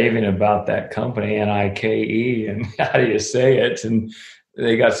raving about that company, Nike, and how do you say it? And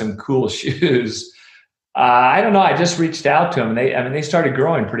they got some cool shoes. I don't know. I just reached out to them, and they started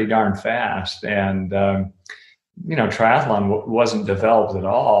growing pretty darn fast. And triathlon wasn't developed at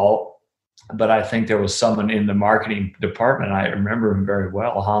all. But I think there was someone in the marketing department. I remember him very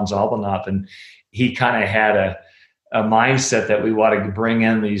well, Hans Albanop, and he kind of had a mindset that we wanted to bring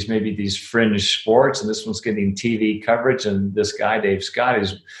in these fringe sports, and this one's getting TV coverage. And this guy, Dave Scott,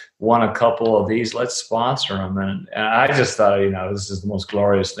 has won a couple of these. Let's sponsor him. And I just thought, this is the most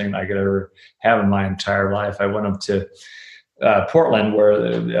glorious thing I could ever have in my entire life. I went up to Portland,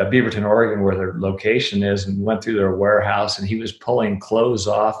 Beaverton, Oregon, where their location is, and went through their warehouse, and he was pulling clothes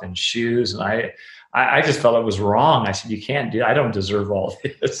off and shoes. And I just felt it was wrong. I said, you can't do, I don't deserve all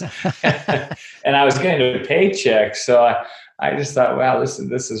this. And I was getting a paycheck. So I just thought, wow, this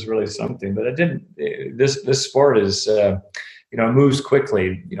is really something. But it didn't, this sport is, it moves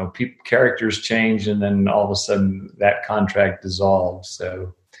quickly. Characters change, and then all of a sudden that contract dissolves.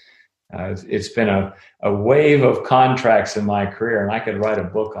 So it's been a wave of contracts in my career, and I could write a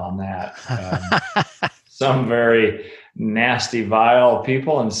book on that. Some very nasty, vile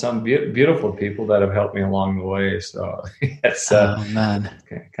people, and some beautiful people that have helped me along the way. So it's kind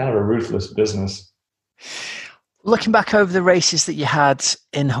of a ruthless business. Looking back over the races that you had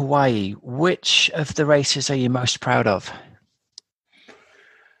in Hawaii, which of the races are you most proud of?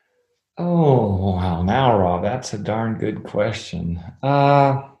 Oh, wow. Now, Rob, that's a darn good question.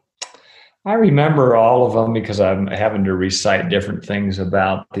 I remember all of them because I'm having to recite different things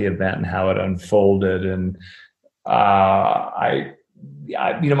about the event and how it unfolded. And my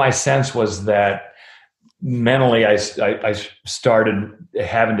sense was that mentally, I started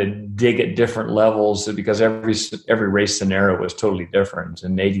having to dig at different levels because every race scenario was totally different.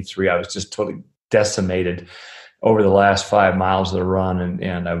 In '83, I was just totally decimated over the last 5 miles of the run,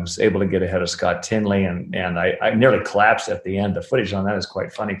 and I was able to get ahead of Scott Tinley, and I nearly collapsed at the end. The footage on that is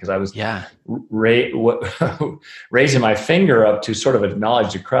quite funny because I was raising my finger up to sort of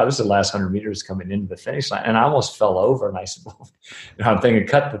acknowledge the crowd. This is the last 100 meters coming into the finish line, and I almost fell over. And I said, well, I'm thinking,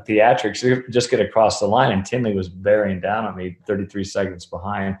 cut the theatrics, just get across the line. And Tinley was bearing down on me, 33 seconds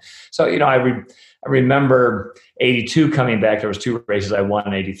behind. So, I remember 82 coming back. There was 2 races I won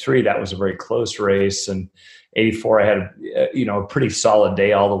in 83. That was a very close race. And 84, I had a pretty solid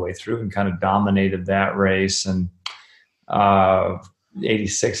day all the way through and kind of dominated that race. And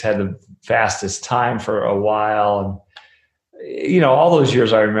 86 had the fastest time for a while. And, all those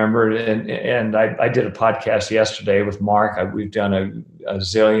years I remember. And I did a podcast yesterday with Mark. We've done a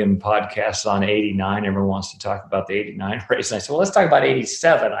zillion podcasts on 89. Everyone wants to talk about the 89 race. And I said, well, let's talk about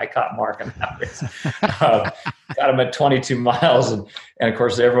 87. I caught Mark on that race. Got him at 22 miles. And of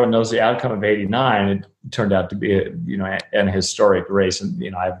course, everyone knows the outcome of 89. It turned out to be an historic race.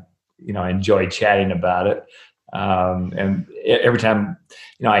 And, I enjoy chatting about it. And every time,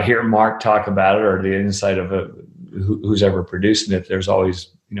 I hear Mark talk about it or the insight of who's ever producing it, there's always,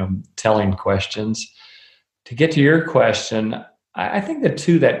 telling questions. To get to your question, I think the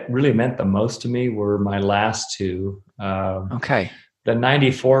 2 that really meant the most to me were my last 2. Okay. The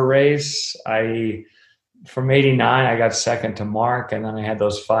 94 race, from 89, I got second to Mark, and then I had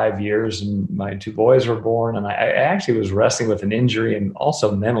those 5 years, and my 2 boys were born, and I actually was wrestling with an injury, and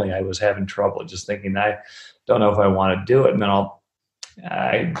also mentally I was having trouble, just thinking, I don't know if I want to do it. And then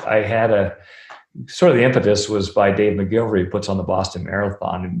I had a sort of the impetus was by Dave McGilvery, who puts on the Boston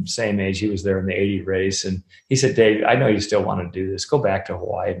Marathon, and same age, he was there in the 80 race. And he said, Dave, I know you still want to do this. Go back to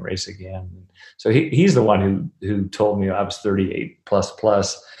Hawaii and race again. So he's the one who told me I was 38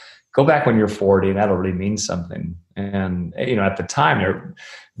 plus. Go back when you're 40, and that'll really mean something. And, at the time, there were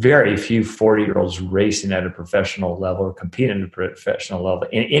very few 40-year-olds racing at a professional level or competing at a professional level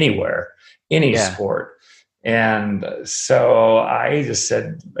anywhere, any sport. And so I just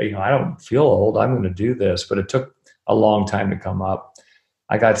said, I don't feel old. I'm going to do this. But it took a long time to come up.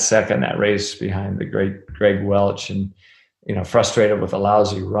 I got second that race behind the great Greg Welch, and, frustrated with a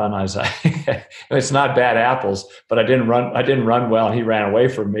lousy run. I was like, it's not bad apples, but I didn't run well, and he ran away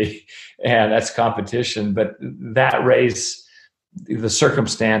from me, and that's competition. But that race, the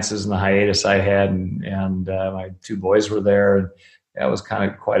circumstances and the hiatus I had, and my 2 boys were there, and that was kind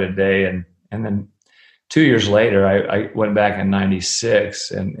of quite a day. And then 2 years later, I went back in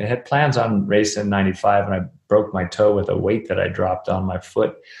 96 and had plans on racing in 95, and I broke my toe with a weight that I dropped on my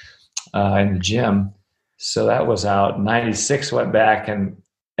foot in the gym. So that was out. 96 went back, and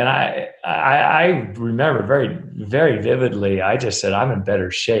I remember very, very vividly, I just said, I'm in better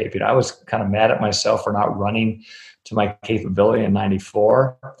shape. I was kind of mad at myself for not running to my capability in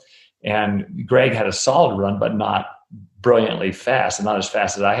 94. And Greg had a solid run, but not brilliantly fast, and not as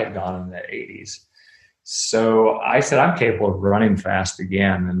fast as I had gone in the 80s. So I said, I'm capable of running fast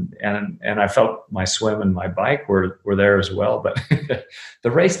again. And I felt my swim and my bike were there as well. But the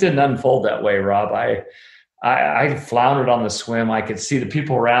race didn't unfold that way, Rob. I floundered on the swim. I could see the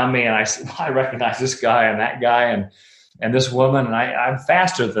people around me, and I said, well, I recognize this guy and that guy and this woman, and I'm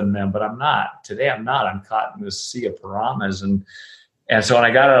faster than them, but I'm not. Today I'm not. I'm caught in this sea of piranhas. And so when I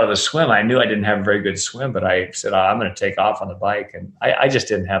got out of the swim, I knew I didn't have a very good swim, but I said, I'm going to take off on the bike. And I just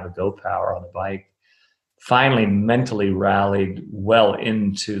didn't have the go power on the bike. Finally mentally rallied well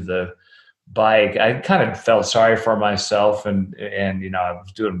into the bike. I kind of felt sorry for myself, and I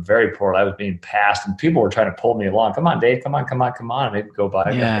was doing very poorly. I was being passed, and people were trying to pull me along. Come on, Dave, come on. And they'd go by.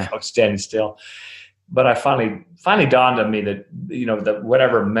 I was standing still. But I finally dawned on me that, that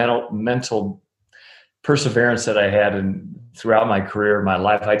whatever mental perseverance that I had throughout my career, my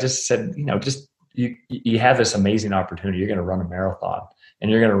life, I just said, you have this amazing opportunity. You're going to run a marathon, and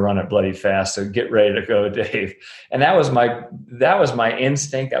you're going to run it bloody fast. So get ready to go, Dave. And that was my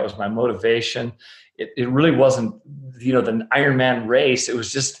instinct. That was my motivation. It really wasn't, the Ironman race. It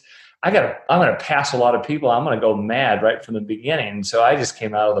was just, I'm going to pass a lot of people. I'm going to go mad right from the beginning. So I just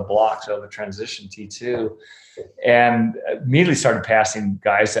came out of the blocks of the transition T2 and immediately started passing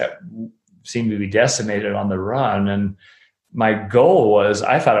guys that seemed to be decimated on the run. And my goal was,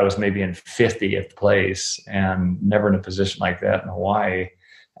 I thought I was maybe in 50th place and never in a position like that in Hawaii.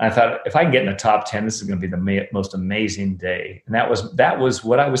 And I thought, if I can get in the top 10, this is going to be the most amazing day. And that was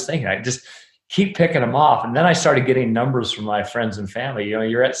what I was thinking. I just keep picking them off. And then I started getting numbers from my friends and family.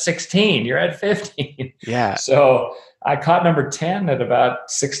 You're at 16, you're at 15. Yeah. So I caught number 10 at about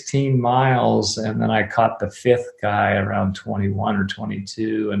 16 miles, and then I caught the fifth guy around 21 or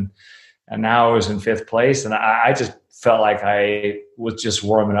 22, and now I was in fifth place, and I just felt like I was just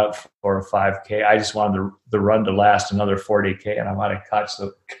warming up for a 5K. I just wanted the run to last another 40K, and I might have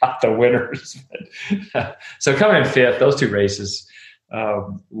caught the winners. So coming in fifth, those two races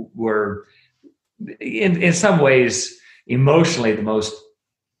were, in some ways, emotionally the most,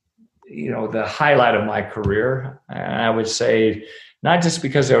 the highlight of my career. And I would say, not just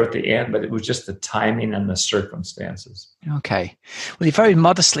because they were at the end, but it was just the timing and the circumstances. Okay. Well, you very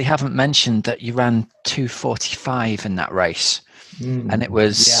modestly haven't mentioned that you ran 2:45 in that race. And it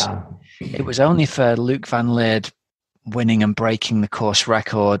was only for Luke Van Leerd winning and breaking the course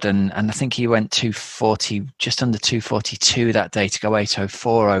record. And I think he went 2:40, just under 2:42 that day to go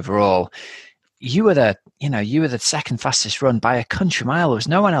 8:04 overall. You were the second fastest run by a country mile. There was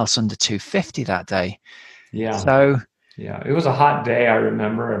no one else under 2:50 that day. Yeah. So yeah, it was a hot day, I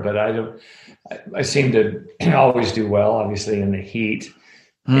remember, but I seemed to always do well, obviously, in the heat.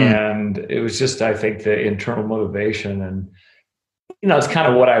 And it was just, I think, the internal motivation, and it's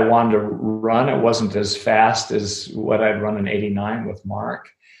kind of what I wanted to run. It wasn't as fast as what I'd run in '89 with Mark,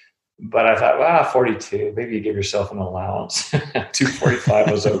 but I thought, 42, maybe you give yourself an allowance.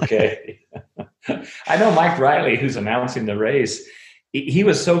 2:45 was okay. I know Mike Riley, who's announcing the race, he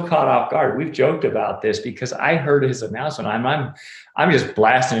was so caught off guard. We've joked about this because I heard his announcement. I'm just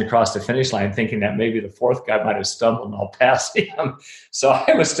blasting across the finish line thinking that maybe the fourth guy might have stumbled and I'll pass him. So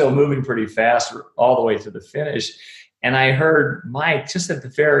I was still moving pretty fast all the way to the finish. And I heard Mike just at the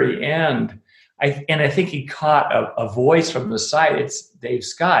very end. I think he caught a voice from the side. It's Dave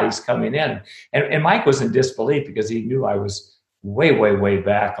Scott. He's coming in. And Mike was in disbelief because he knew I was way, way, way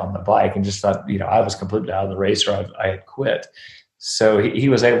back on the bike and just thought, I was completely out of the race or I had quit. So he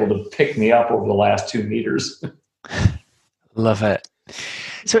was able to pick me up over the last 2 meters. Love it.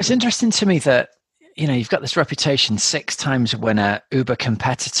 So it's interesting to me that, you've got this reputation, 6 times winner, uber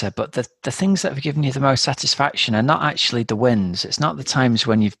competitor, but the things that have given you the most satisfaction are not actually the wins. It's not the times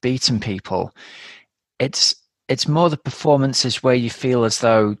when you've beaten people. It's more the performances where you feel as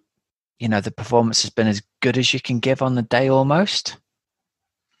though, the performance has been as good as you can give on the day almost.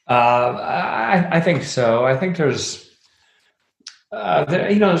 I think so. I think there's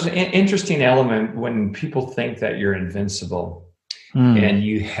an interesting element when people think that you're invincible and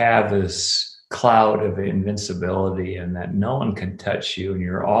you have this cloud of invincibility and that no one can touch you and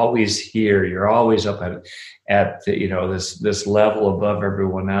you're always here, you're always up at the, this level above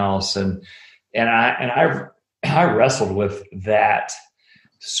everyone else. And I wrestled with that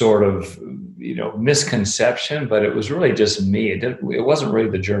sort of, misconception, but it was really just me. It wasn't really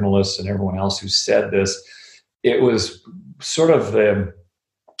the journalists and everyone else who said this. It was sort of the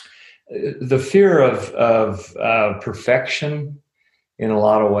fear of perfection in a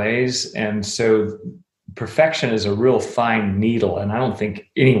lot of ways. And so perfection is a real fine needle. And I don't think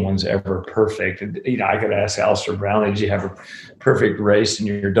anyone's ever perfect. And, I could ask Alistair Brownlee, did you have a perfect race in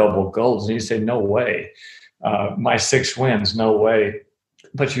your double golds? And he'd say, no way. My 6 wins, no way.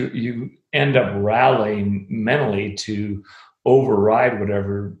 But you end up rallying mentally to override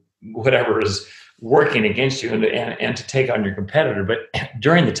whatever is working against you and to take on your competitor. But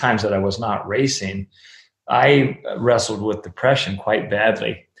during the times that I was not racing, I wrestled with depression quite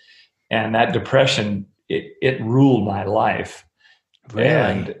badly. And that depression, it ruled my life. Really?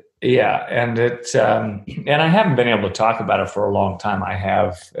 And and I haven't been able to talk about it for a long time. I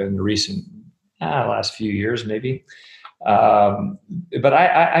have in the recent last few years, maybe. But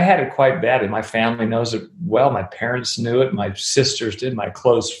I had it quite badly. My family knows it well. My parents knew it. My sisters did, my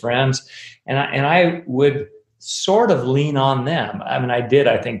close friends. And I would sort of lean on them. I mean, I did,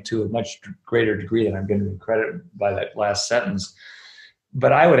 I think, to a much greater degree than I'm giving credit by that last sentence.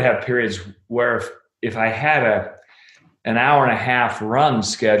 But I would have periods where if I had an hour and a half run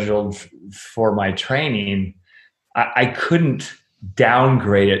scheduled for my training, I couldn't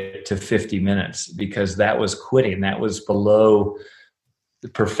downgrade it to 50 minutes because that was quitting. That was below the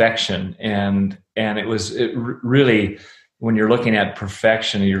perfection. And it really, when you're looking at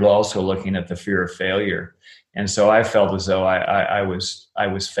perfection, you're also looking at the fear of failure. And so I felt as though I was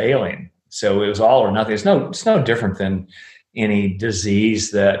failing. So it was all or nothing. It's no different than any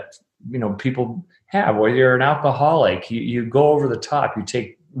disease that, people have, whether you're an alcoholic, you go over the top, you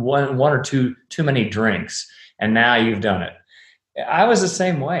take one or two too many drinks, and now you've done it. I was the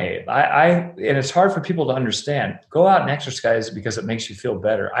same way. And it's hard for people to understand. Go out and exercise because it makes you feel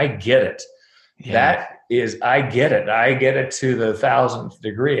better. I get it. Yeah. I get it. I get it to the 1,000th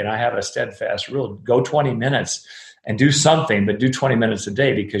degree, and I have a steadfast rule. Go 20 minutes. and do something, but do 20 minutes a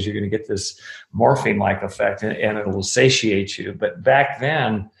day because you're going to get this morphine-like effect and it will satiate you. But back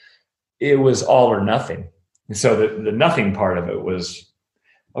then, it was all or nothing. And so the nothing part of it was,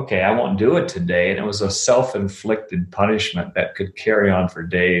 okay, I won't do it today. And it was a self-inflicted punishment that could carry on for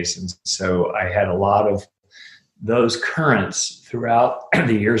days. And so I had a lot of those currents throughout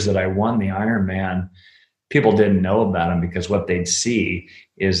the years that I won the Ironman. People didn't know about him because what they'd see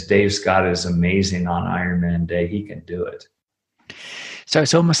is Dave Scott is amazing on Ironman Day. He can do it. So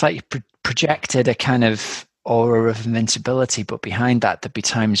it's almost like you projected a kind of aura of invincibility, but behind that, there'd be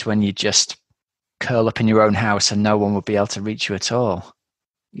times when you just curl up in your own house and no one would be able to reach you at all.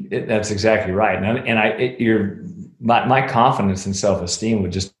 That's exactly right. My confidence and self-esteem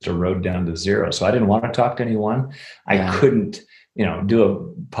would just erode down to zero. So I didn't want to talk to anyone. I couldn't, do a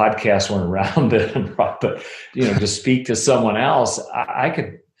podcast when around it, but to speak to someone else, I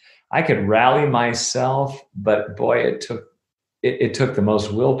could rally myself, but boy, it took the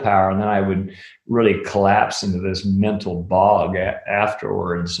most willpower, and then I would really collapse into this mental bog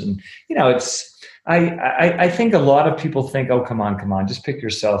afterwards. And I think a lot of people think, oh, come on, just pick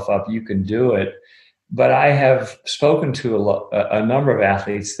yourself up, you can do it. But I have spoken to a number of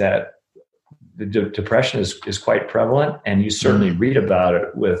athletes that the depression is quite prevalent, and you certainly read about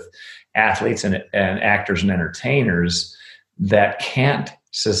it with athletes and actors and entertainers that can't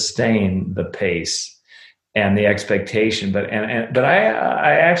sustain the pace and the expectation. But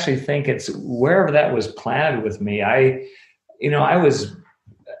I actually think it's wherever that was planted with me. I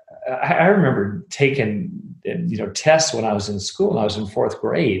remember taking tests when I was in school, and I was in fourth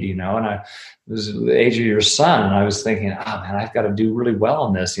grade, and I was the age of your son, and I was thinking, oh man, I've got to do really well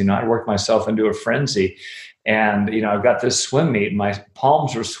in this. I worked myself into a frenzy, and I've got this swim meet, and my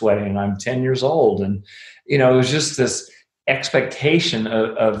palms are sweating, and I'm 10 years old, and it was just this expectation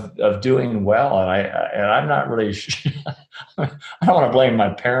of doing well, and I'm not really I don't want to blame my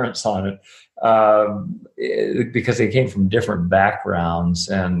parents on it, because they came from different backgrounds,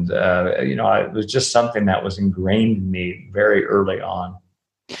 and it was just something that was ingrained in me very early on.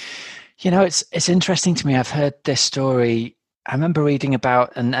 It's interesting to me. I've heard this story. I remember reading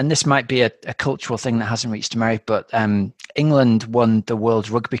about, and this might be a cultural thing that hasn't reached America, but England won the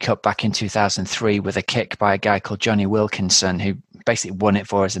World Rugby Cup back in 2003 with a kick by a guy called Johnny Wilkinson, who basically won it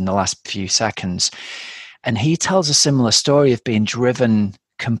for us in the last few seconds. And he tells a similar story of being driven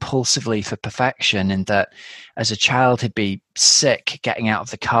compulsively for perfection, in that as a child he'd be sick getting out of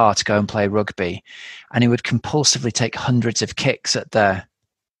the car to go and play rugby, and he would compulsively take hundreds of kicks at the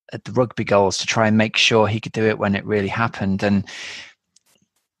rugby goals to try and make sure he could do it when it really happened. And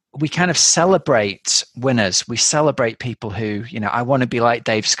we kind of celebrate winners. We celebrate people who, I want to be like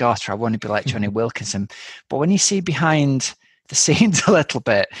Dave Scott, or I want to be like Johnny Wilkinson. But when you see behind the scenes a little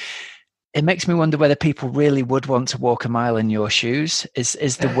bit, it makes me wonder whether people really would want to walk a mile in your shoes. Is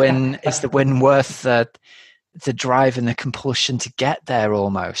the win worth the drive and the compulsion to get there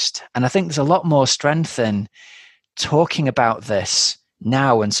almost? And I think there's a lot more strength in talking about this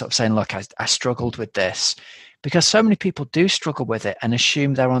now and sort of saying, look, I struggled with this, because so many people do struggle with it and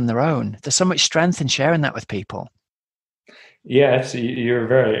assume they're on their own. There's so much strength in sharing that with people. Yes, you're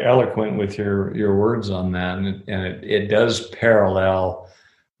very eloquent with your words on that, and it does parallel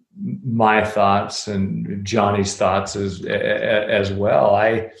my thoughts and Johnny's thoughts as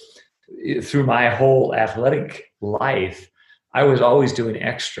well. Through my whole athletic life, I was always doing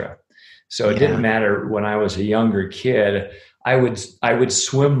extra. So it didn't matter when I was a younger kid. I would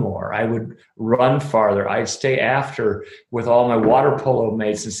swim more. I would run farther. I'd stay after with all my water polo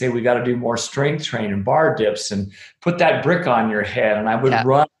mates and say, we got to do more strength training, bar dips, and put that brick on your head. And I would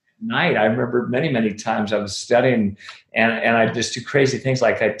run at night. I remember many, many times I was studying, and I'd just do crazy things.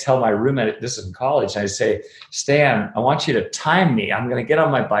 Like I'd tell my roommate, this is in college, and I'd say, Stan, I want you to time me. I'm going to get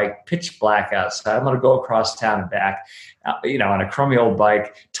on my bike, pitch black outside. I'm going to go across town and back, on a crummy old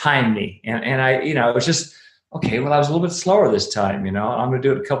bike, time me. And I, it was just, okay, well, I was a little bit slower this time, I'm going to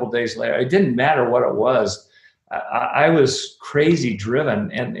do it a couple of days later. It didn't matter what it was. I was crazy driven.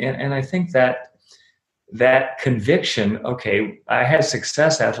 And I think that conviction, okay, I had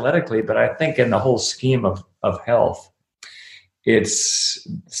success athletically, but I think in the whole scheme of health, it's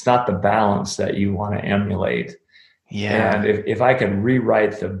not the balance that you want to emulate. Yeah. And if I could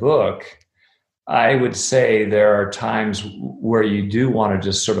rewrite the book, I would say there are times where you do want to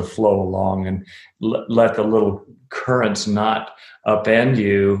just sort of flow along and let the little currents not upend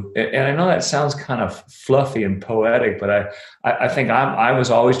you. And I know that sounds kind of fluffy and poetic, but I think I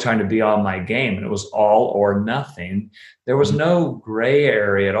was always trying to be on my game, and it was all or nothing. There was no gray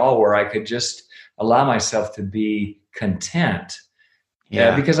area at all where I could just allow myself to be content.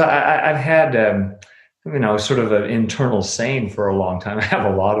 Yeah, because I've had sort of an internal saying for a long time. I have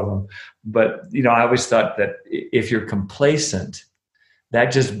a lot of them, but I always thought that if you're complacent,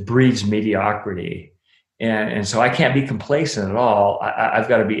 that just breeds mediocrity. And so I can't be complacent at all. I've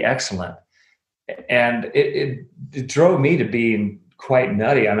got to be excellent. And it drove me to being quite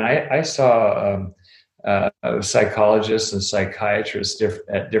nutty. I mean, I saw psychologists and psychiatrists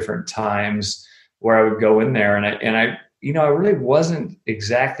at different times where I would go in there, and I really wasn't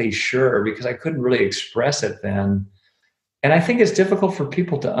exactly sure because I couldn't really express it then. And I think it's difficult for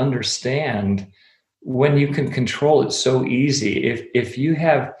people to understand when you can control it so easy. If you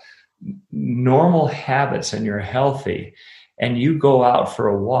have normal habits and you're healthy and you go out for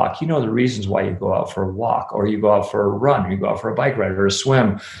a walk, the reasons why you go out for a walk, or you go out for a run, or you go out for a bike ride or a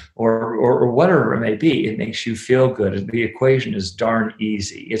swim, or whatever it may be, it makes you feel good. The equation is darn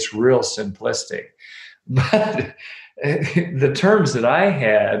easy. It's real simplistic. But the terms that I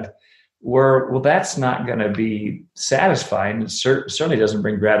had were, well, that's not going to be satisfying. It certainly doesn't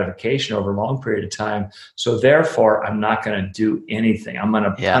bring gratification over a long period of time. So therefore, I'm not going to do anything. I'm going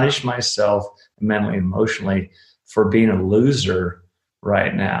to punish myself mentally, emotionally for being a loser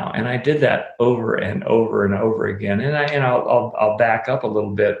right now. And I did that over and over and over again. And I'll back up a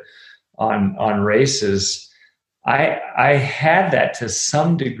little bit on races. I had that to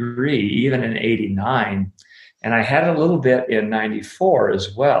some degree, even in 89, and I had a little bit in 94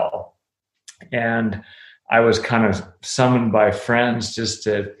 as well. And I was kind of summoned by friends just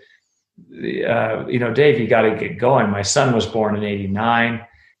to, Dave, you got to get going. My son was born in 89,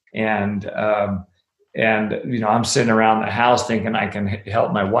 and I'm sitting around the house thinking I can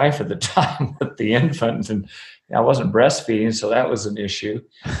help my wife at the time with the infant, and I wasn't breastfeeding, so that was an issue.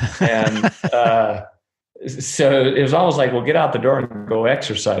 And so it was almost like, well, get out the door and go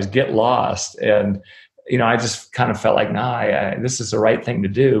exercise, get lost. And I just kind of felt like, this is the right thing to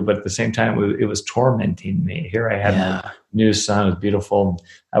do. But at the same time, it was tormenting me. Here I had my new son, it was beautiful.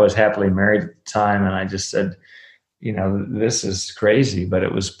 I was happily married at the time. And I just said, this is crazy. But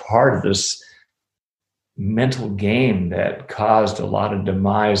it was part of this mental game that caused a lot of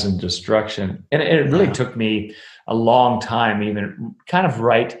demise and destruction. And it really took me a long time, even kind of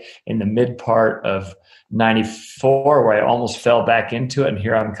right in the mid part of 94, where I almost fell back into it. And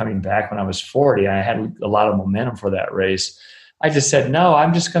here I'm coming back when I was 40. I had a lot of momentum for that race. I just said, no,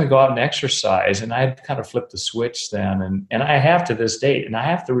 I'm just going to go out and exercise. And I had kind of flipped the switch then. And I have to this date. And I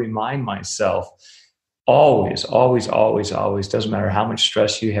have to remind myself always, always, always, always, doesn't matter how much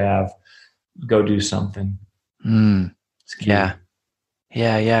stress you have, go do something. Yeah.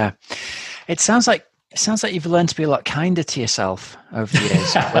 It sounds like you've learned to be a lot kinder to yourself over the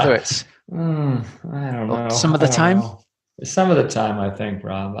years, whether it's I don't know. Some of the time? Some of the time, I think,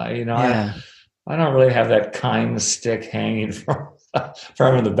 Rob. I don't really have that kind stick hanging from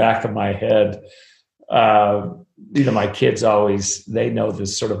in the back of my head. My kids they know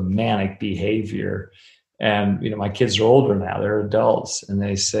this sort of manic behavior. And, my kids are older now. They're adults. And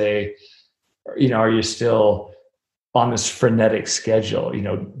they say, are you still on this frenetic schedule,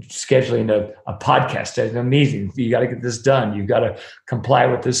 scheduling a podcast, a meeting, you got to get this done. You've got to comply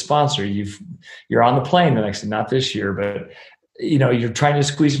with this sponsor. You're on the plane the next day, not this year, but you're trying to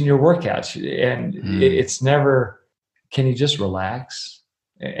squeeze in your workouts, and it's never, can you just relax?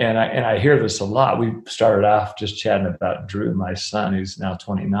 And I hear this a lot. We started off just chatting about Drew, my son, who's now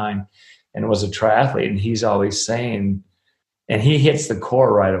 29 and was a triathlete. And he's always saying, and he hits the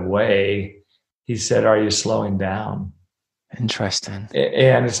core right away. He said, are you slowing down? Interesting.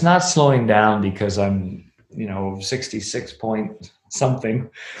 And it's not slowing down because I'm, 66 point something.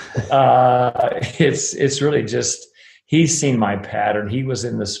 It's really just, he's seen my pattern. He was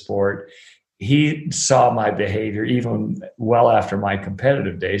in the sport. He saw my behavior even well after my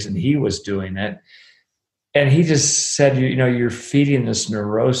competitive days, and he was doing it. And he just said, you're feeding this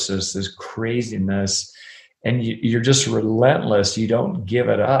neurosis, this craziness, and you're just relentless. You don't give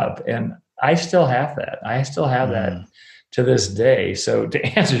it up. And I still have that. That to this day. So to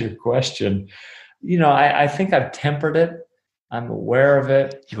answer your question, I think I've tempered it. I'm aware of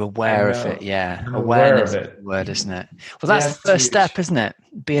it. You're aware of it, yeah. Awareness is the word, isn't it? Well, that's the first step, isn't it?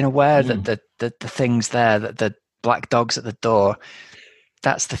 Being aware that the things there, that the black dogs at the door,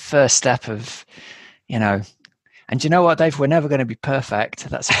 that's the first step of, And you know what, Dave? We're never going to be perfect.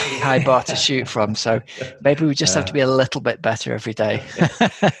 That's a pretty high bar to shoot from. So maybe we just have to be a little bit better every day.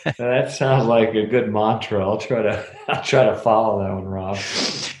 That sounds like a good mantra. I'll try to follow that one, Rob.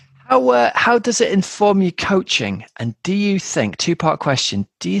 How does it inform your coaching? And do you think, two-part question,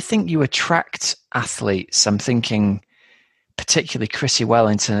 do you think you attract athletes? I'm thinking particularly Chrissie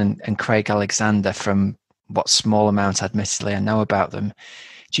Wellington and Craig Alexander, from what small amount admittedly I know about them.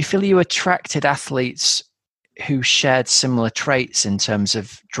 Do you feel you attracted athletes who shared similar traits in terms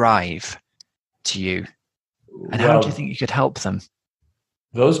of drive to you? And how do you think you could help them?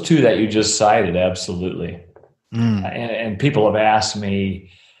 Those two that you just cited, absolutely. And people have asked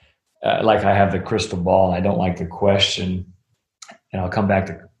me, like I have the crystal ball, and I don't like the question, and I'll come back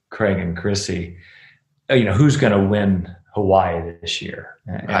to Craig and Chrissie, who's going to win Hawaii this year?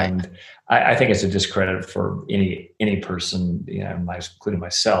 And I think it's a discredit for any person, including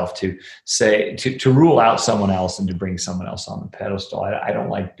myself, to say, to rule out someone else and to bring someone else on the pedestal. I don't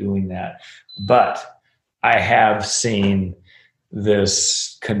like doing that. But I have seen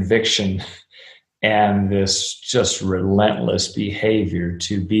this conviction and this just relentless behavior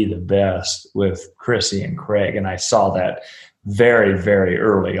to be the best with Chrissie and Craig. And I saw that very, very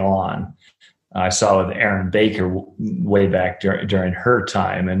early on. I saw with Aaron Baker way back during her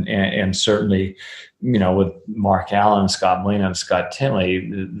time, and certainly, with Mark Allen, Scott Molina, and Scott Tinley,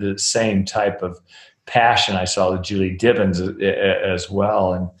 the same type of passion I saw with Julie Dibens as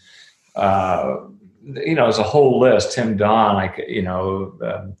well. And, there's a whole list, Tim Don,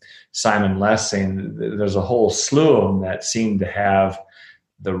 Simon Lessing, there's a whole slew of them that seem to have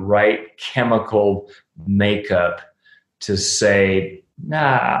the right chemical makeup to say,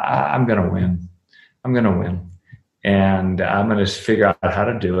 I'm going to win. I'm going to win. And I'm going to figure out how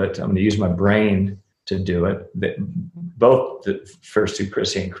to do it. I'm going to use my brain to do it. Both the first two,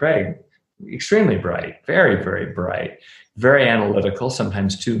 Chrissie and Craig, extremely bright, very, very bright, very analytical,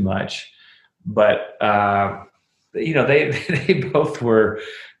 sometimes too much. But, they both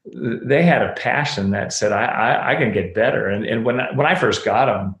they had a passion that said, I can get better. And when I first got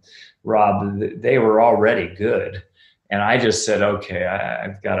them, Rob, they were already good. And I just said, okay,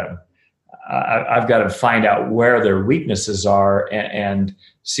 I've got to find out where their weaknesses are and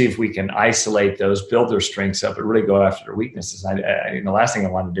see if we can isolate those, build their strengths up, and really go after their weaknesses. The last thing I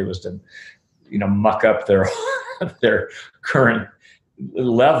wanted to do was to, muck up their their current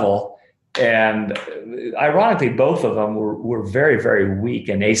level. And ironically, both of them were very, very weak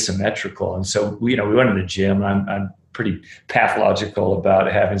and asymmetrical. And so, we went to the gym. I'm pretty pathological about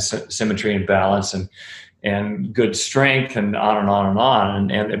having symmetry and balance and good strength and on and on and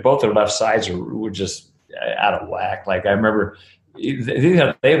on. And both their left sides were just out of whack. Like I remember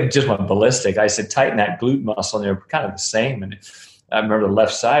they just went ballistic. I said, tighten that glute muscle, and they were kind of the same. And I remember the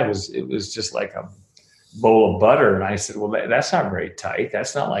left side was just like a bowl of butter. And I said, well, that's not very tight.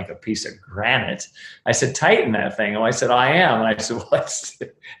 That's not like a piece of granite. I said, tighten that thing. And I said, I am. And I said, well,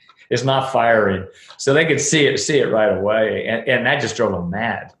 it's not firing. So they could see it right away. And that just drove them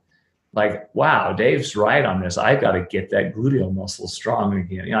mad. Like, wow, Dave's right on this. I got to get that gluteal muscle strong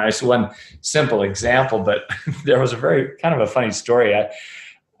again. It's one simple example, but there was a very kind of a funny story.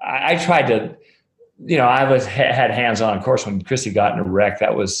 I tried to, had hands-on. Of course, when Chrissie got in a wreck,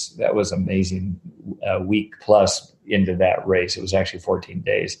 that was amazing. A week plus into that race, it was actually 14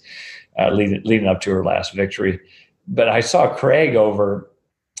 days leading up to her last victory. But I saw Craig over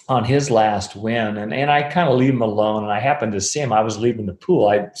on his last win, and I kind of leave him alone. And I happened to see him. I was leaving the pool.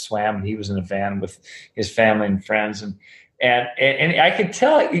 I swam, and he was in a van with his family and friends. And I could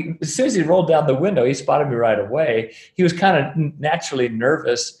tell as soon as he rolled down the window, he spotted me right away. He was kind of naturally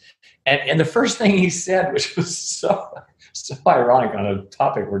nervous. And the first thing he said, which was so ironic on a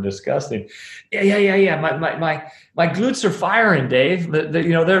topic we're discussing, yeah. My glutes are firing, Dave.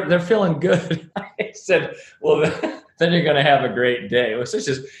 They're feeling good. I said, well, then you're going to have a great day. It was such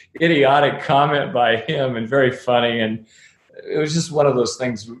an idiotic comment by him and very funny. And it was just one of those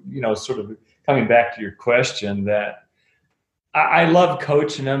things, sort of coming back to your question, that I love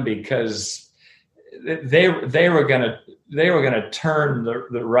coaching them because they were going to turn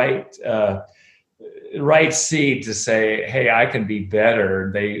the right seed to say, hey, I can be better.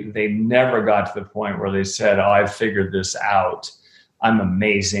 They never got to the point where they said, oh, I've figured this out. I'm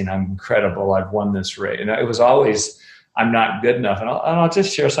amazing. I'm incredible. I've won this race. And it was always, I'm not good enough. And I'll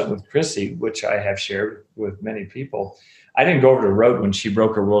just share something with Chrissie, which I have shared with many people. I didn't go over the road when she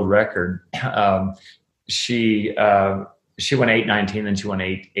broke her world record. She went 8:19, then she went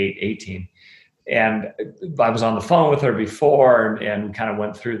 8:18. And I was on the phone with her before and kind of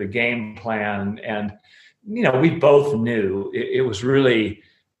went through the game plan. And, we both knew it was really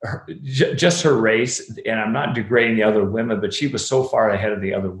just her race. And I'm not degrading the other women, but she was so far ahead of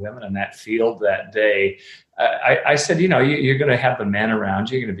the other women in that field that day. I said, you're going to have the men around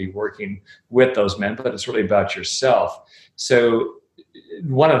you. You're going to be working with those men, but it's really about yourself. So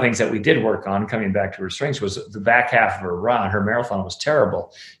one of the things that we did work on, coming back to her strengths, was the back half of her run. Her marathon was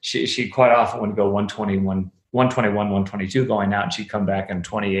terrible. She quite often would go 120, 121, 122 going out, and she'd come back in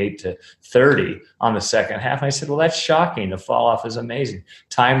 28 to 30 on the second half. And I said, well, that's shocking. The fall off is amazing.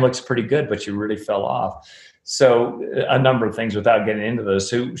 Time looks pretty good, but you really fell off. So a number of things without getting into those.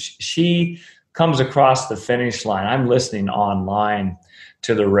 So she comes across the finish line. I'm listening online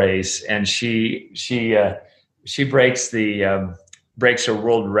to the race, and she breaks her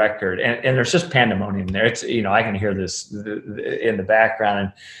world record, and there's just pandemonium there. It's, I can hear this in the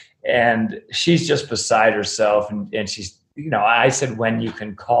background, and she's just beside herself, and she's, I said, when you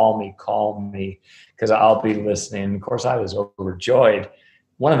can call me, because I'll be listening. And of course, I was overjoyed.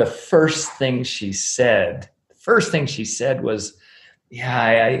 One of the first things she said was,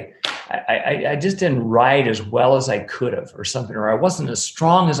 yeah, I just didn't ride as well as I could have, or something, or I wasn't as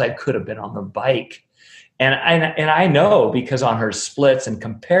strong as I could have been on the bike. And I know, because on her splits, and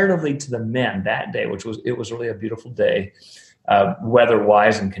comparatively to the men that day, it was really a beautiful day,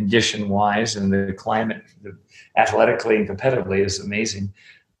 weather-wise and condition-wise, and the climate, athletically and competitively, is amazing.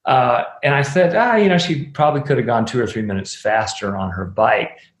 And I said, she probably could have gone 2 or 3 minutes faster on her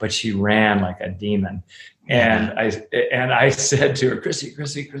bike, but she ran like a demon. And I said to her, Chrissie,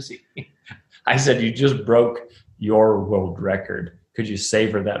 I said, you just broke your world record. Could you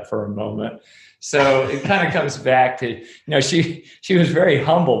savor that for a moment? So it kind of comes back to, she was very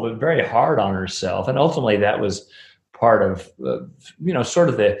humble, but very hard on herself. And ultimately that was part of, sort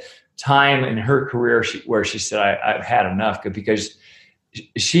of the time in her career where she said, I've had enough, because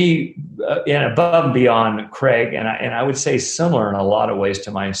she, and above and beyond Craig, and I would say similar in a lot of ways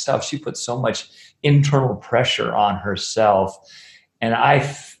to myself, she put so much internal pressure on herself. And I,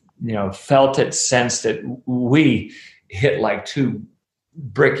 felt it, sensed it. We hit like two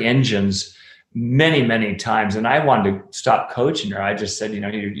brick engines many, many times. And I wanted to stop coaching her. I just said,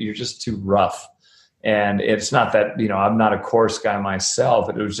 you're just too rough. And it's not that, I'm not a course guy myself.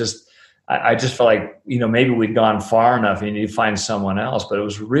 It was just, I just felt like, maybe we'd gone far enough and you'd find someone else. But it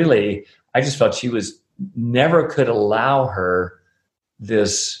was really, I just felt she was, never could allow her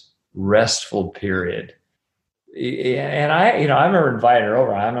this restful period. And I remember inviting her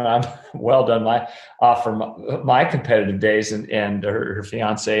over. I'm well done my competitive days, and her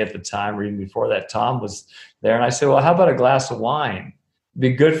fiance at the time, or even before that, Tom, was there. And I said, well, how about a glass of wine?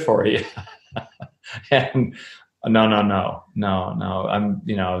 Be good for you. And no. I'm,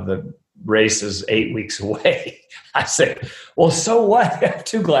 the race is 8 weeks away. I said, well, so what? I have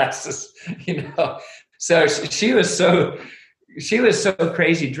 2 glasses, So she was so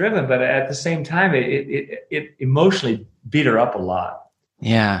crazy driven, but at the same time, it emotionally beat her up a lot.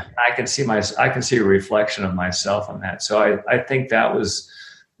 Yeah. I can see a reflection of myself on that. So I think that was,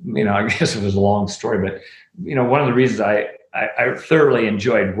 I guess it was a long story, but one of the reasons I thoroughly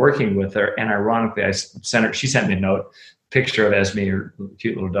enjoyed working with her, and ironically, she sent me a note, picture of Esme, her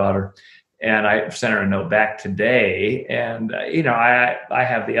cute little daughter, and I sent her a note back today. And I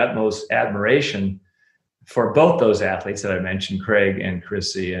have the utmost admiration for both those athletes that I mentioned, Craig and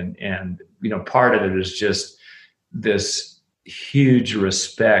Chrissie, and part of it is just this huge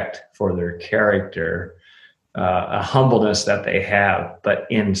respect for their character, a humbleness that they have, but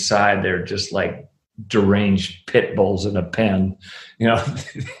inside they're just like deranged pit bulls in a pen.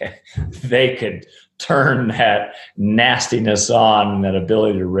 They could turn that nastiness on, and that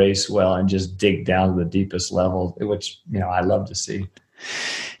ability to race well and just dig down to the deepest level, which I love to see.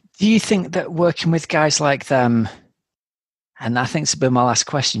 Do you think that working with guys like them, and I think it's been my last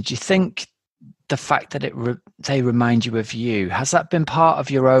question, do you think the fact that they remind you of you, has that been part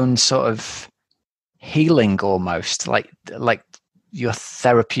of your own sort of healing, almost like your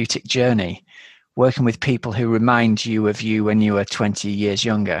therapeutic journey, working with people who remind you of you when you were 20 years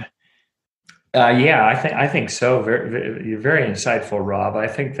younger? Yeah, I think so. You're very insightful, Rob. I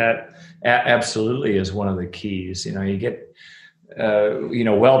think that absolutely is one of the keys. You get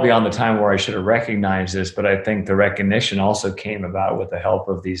well beyond the time where I should have recognized this, but I think the recognition also came about with the help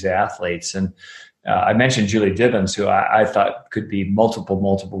of these athletes. And I mentioned Julie Dibens, who I thought could be multiple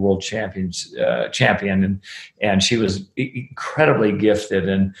world champion, and she was incredibly gifted,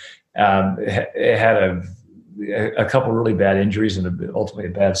 and had a couple really bad injuries and ultimately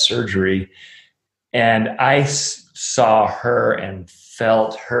a bad surgery. And I saw her and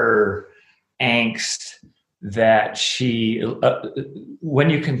felt her angst, that she, when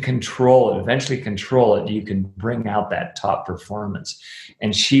you can eventually control it, you can bring out that top performance.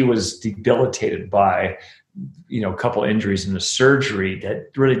 And she was debilitated by, a couple injuries and a surgery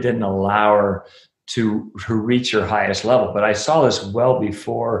that really didn't allow her to reach her highest level. But I saw this well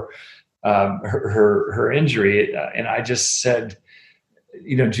before her injury, and I just said,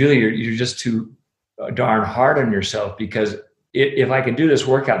 Julie, you're just too darn hard on yourself, because if I can do this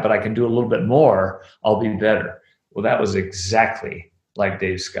workout, but I can do a little bit more, I'll be better. Well, that was exactly like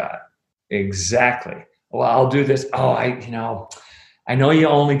Dave Scott. Exactly. Well, I'll do this. Oh, I know you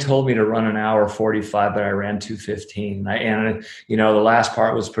only told me to run an hour 45, but I ran 2:15. And the last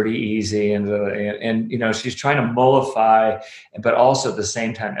part was pretty easy. And she's trying to mollify, but also at the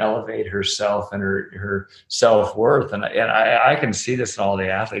same time elevate herself and her self-worth. And I can see this in all the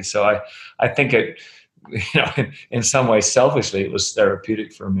athletes. So I think it, in some ways, selfishly, it was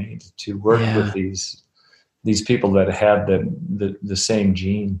therapeutic for me to work with these people that had the same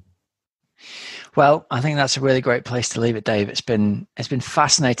gene. Well, I think that's a really great place to leave it, Dave. It's been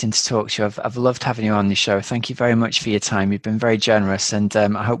fascinating to talk to you. I've loved having you on the show. Thank you very much for your time. You've been very generous, and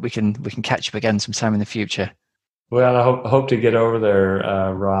I hope we can catch up again sometime in the future. Well, I hope to get over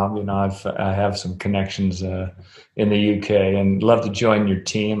there, Rob. I have some connections in the UK, and love to join your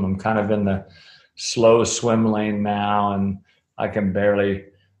team. I'm kind of in the slow swim lane now, and I can barely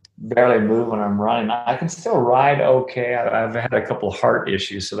move when I'm running. I can still ride okay. I've had a couple of heart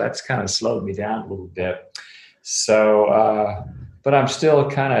issues, so that's kind of slowed me down a little bit. So, but I'm still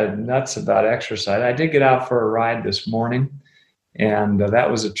kind of nuts about exercise. I did get out for a ride this morning, and that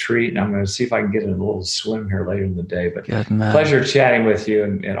was a treat. And I'm going to see if I can get in a little swim here later in the day. But pleasure chatting with you,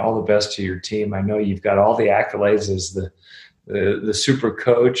 and all the best to your team. I know you've got all the accolades as the super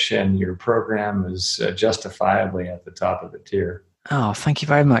coach, and your program is justifiably at the top of the tier. Oh, thank you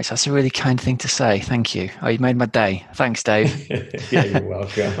very much. That's a really kind thing to say. Thank you. Oh, you made my day. Thanks, Dave. Yeah, you're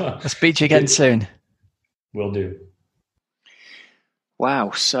welcome. I'll speak to you again soon. Will do.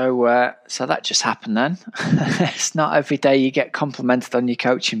 Wow. So that just happened then. It's not every day you get complimented on your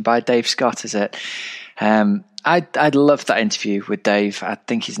coaching by Dave Scott, is it? I'd love that interview with Dave. I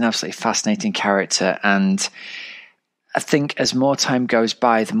think he's an absolutely fascinating character, and I think as more time goes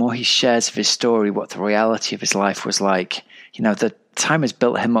by, the more he shares of his story, what the reality of his life was like. The time has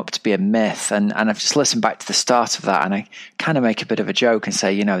built him up to be a myth. And I've just listened back to the start of that, and I kind of make a bit of a joke and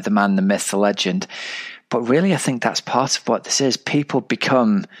say, the man, the myth, the legend. But really, I think that's part of what this is. People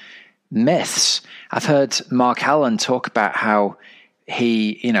become myths. I've heard Mark Allen talk about how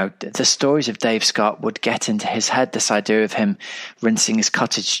he, the stories of Dave Scott would get into his head, this idea of him rinsing his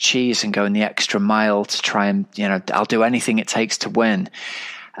cottage cheese and going the extra mile to try and, I'll do anything it takes to win.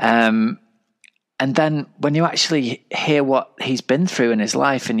 And then when you actually hear what he's been through in his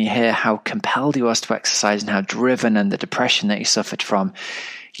life, and you hear how compelled he was to exercise and how driven, and the depression that he suffered from,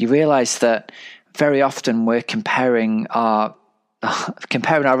 you realize that very often we're comparing our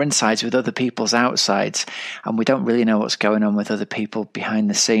insides with other people's outsides, and we don't really know what's going on with other people behind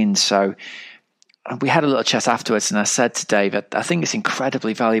the scenes. So we had a little chat afterwards, and I said to Dave, I think it's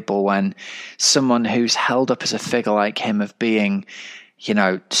incredibly valuable when someone who's held up as a figure like him of being,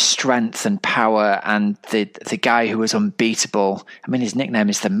 strength and power, and the guy who was unbeatable. I mean, his nickname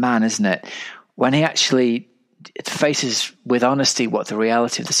is the Man, isn't it? When he actually faces with honesty what the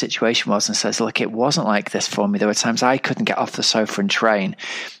reality of the situation was and says, look, it wasn't like this for me. There were times I couldn't get off the sofa and train.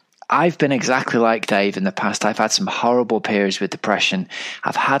 I've been exactly like Dave in the past. I've had some horrible periods with depression.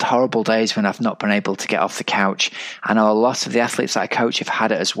 I've had horrible days when I've not been able to get off the couch. I know a lot of the athletes that I coach have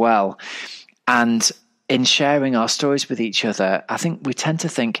had it as well. And in sharing our stories with each other, I think we tend to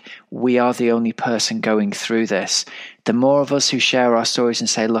think we are the only person going through this. The more of us who share our stories and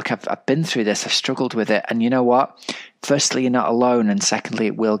say, look, I've been through this, I've struggled with it. And you know what? Firstly, you're not alone. And secondly,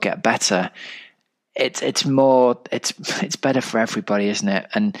 it will get better. It's better for everybody, isn't it?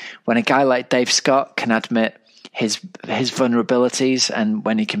 And when a guy like Dave Scott can admit his vulnerabilities, and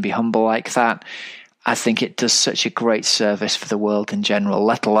when he can be humble like that, I think it does such a great service for the world in general,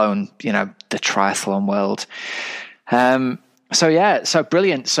 let alone, the triathlon world. So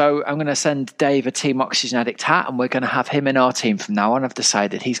brilliant. So I'm going to send Dave a Team Oxygen Addict hat, and we're going to have him in our team from now on. I've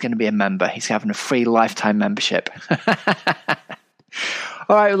decided he's going to be a member. He's having a free lifetime membership.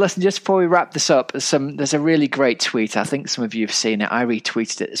 All right, well, listen, just before we wrap this up, there's a really great tweet. I think some of you have seen it. I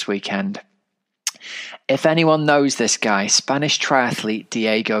retweeted it this weekend. If anyone knows this guy, Spanish triathlete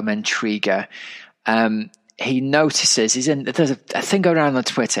Diego Mentriga, he notices there's a thing going around on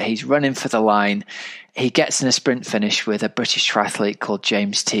Twitter. He's running for the line. He gets in a sprint finish with a British triathlete called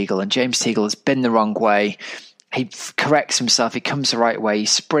James Teagle, and James Teagle has been the wrong way. He corrects himself. He comes the right way. He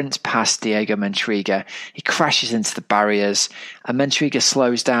sprints past Diego Mentriga. He crashes into the barriers, and Mentriga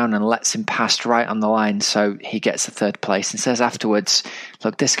slows down and lets him pass right on the line. So he gets the third place and says afterwards,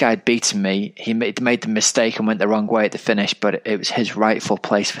 look, this guy had beaten me. He made the mistake and went the wrong way at the finish, but it was his rightful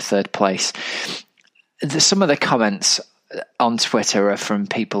place for third place. Some of the comments on Twitter are from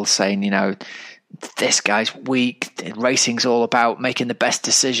people saying, this guy's weak. Racing's all about making the best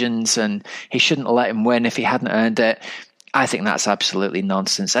decisions, and he shouldn't let him win if he hadn't earned it. I think that's absolutely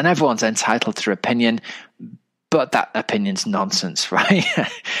nonsense. And everyone's entitled to their opinion, but that opinion's nonsense, right?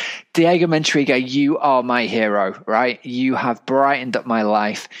 Diego Mentriga, you are my hero, right? You have brightened up my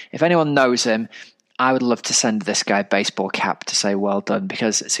life. If anyone knows him, I would love to send this guy a baseball cap to say well done,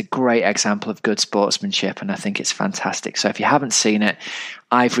 because it's a great example of good sportsmanship, and I think it's fantastic. So if you haven't seen it,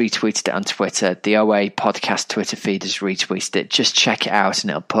 I've retweeted it on Twitter. The OA podcast Twitter feed has retweeted it. Just check it out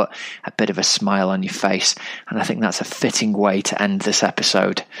and it'll put a bit of a smile on your face. And I think that's a fitting way to end this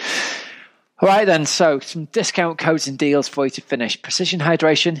episode. All right then, so some discount codes and deals for you to finish. Precision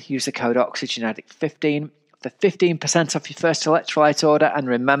Hydration, use the code OxygenAddict15 for 15% off your first electrolyte order. And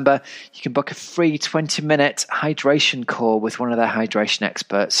remember, you can book a free 20-minute hydration call with one of their hydration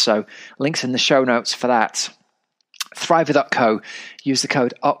experts. So links in the show notes for that. Thriver.co, use the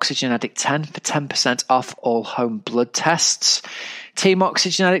code OxygenAddict10 for 10% off all home blood tests.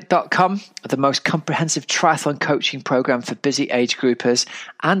 TeamOxygenAddict.com, the most comprehensive triathlon coaching program for busy age groupers,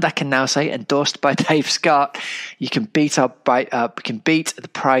 and I can now say endorsed by Dave Scott. You can beat the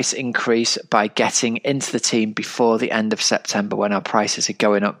price increase by getting into the team before the end of September, when our prices are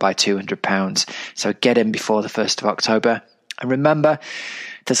going up by £200. So get in before the 1st of October. And remember,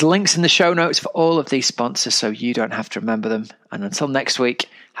 there's links in the show notes for all of these sponsors, so you don't have to remember them. And until next week,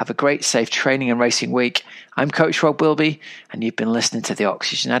 have a great, safe training and racing week. I'm Coach Rob Wilby, and you've been listening to the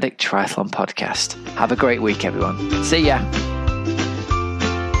Oxygen Addict Triathlon Podcast. Have a great week, everyone. See ya.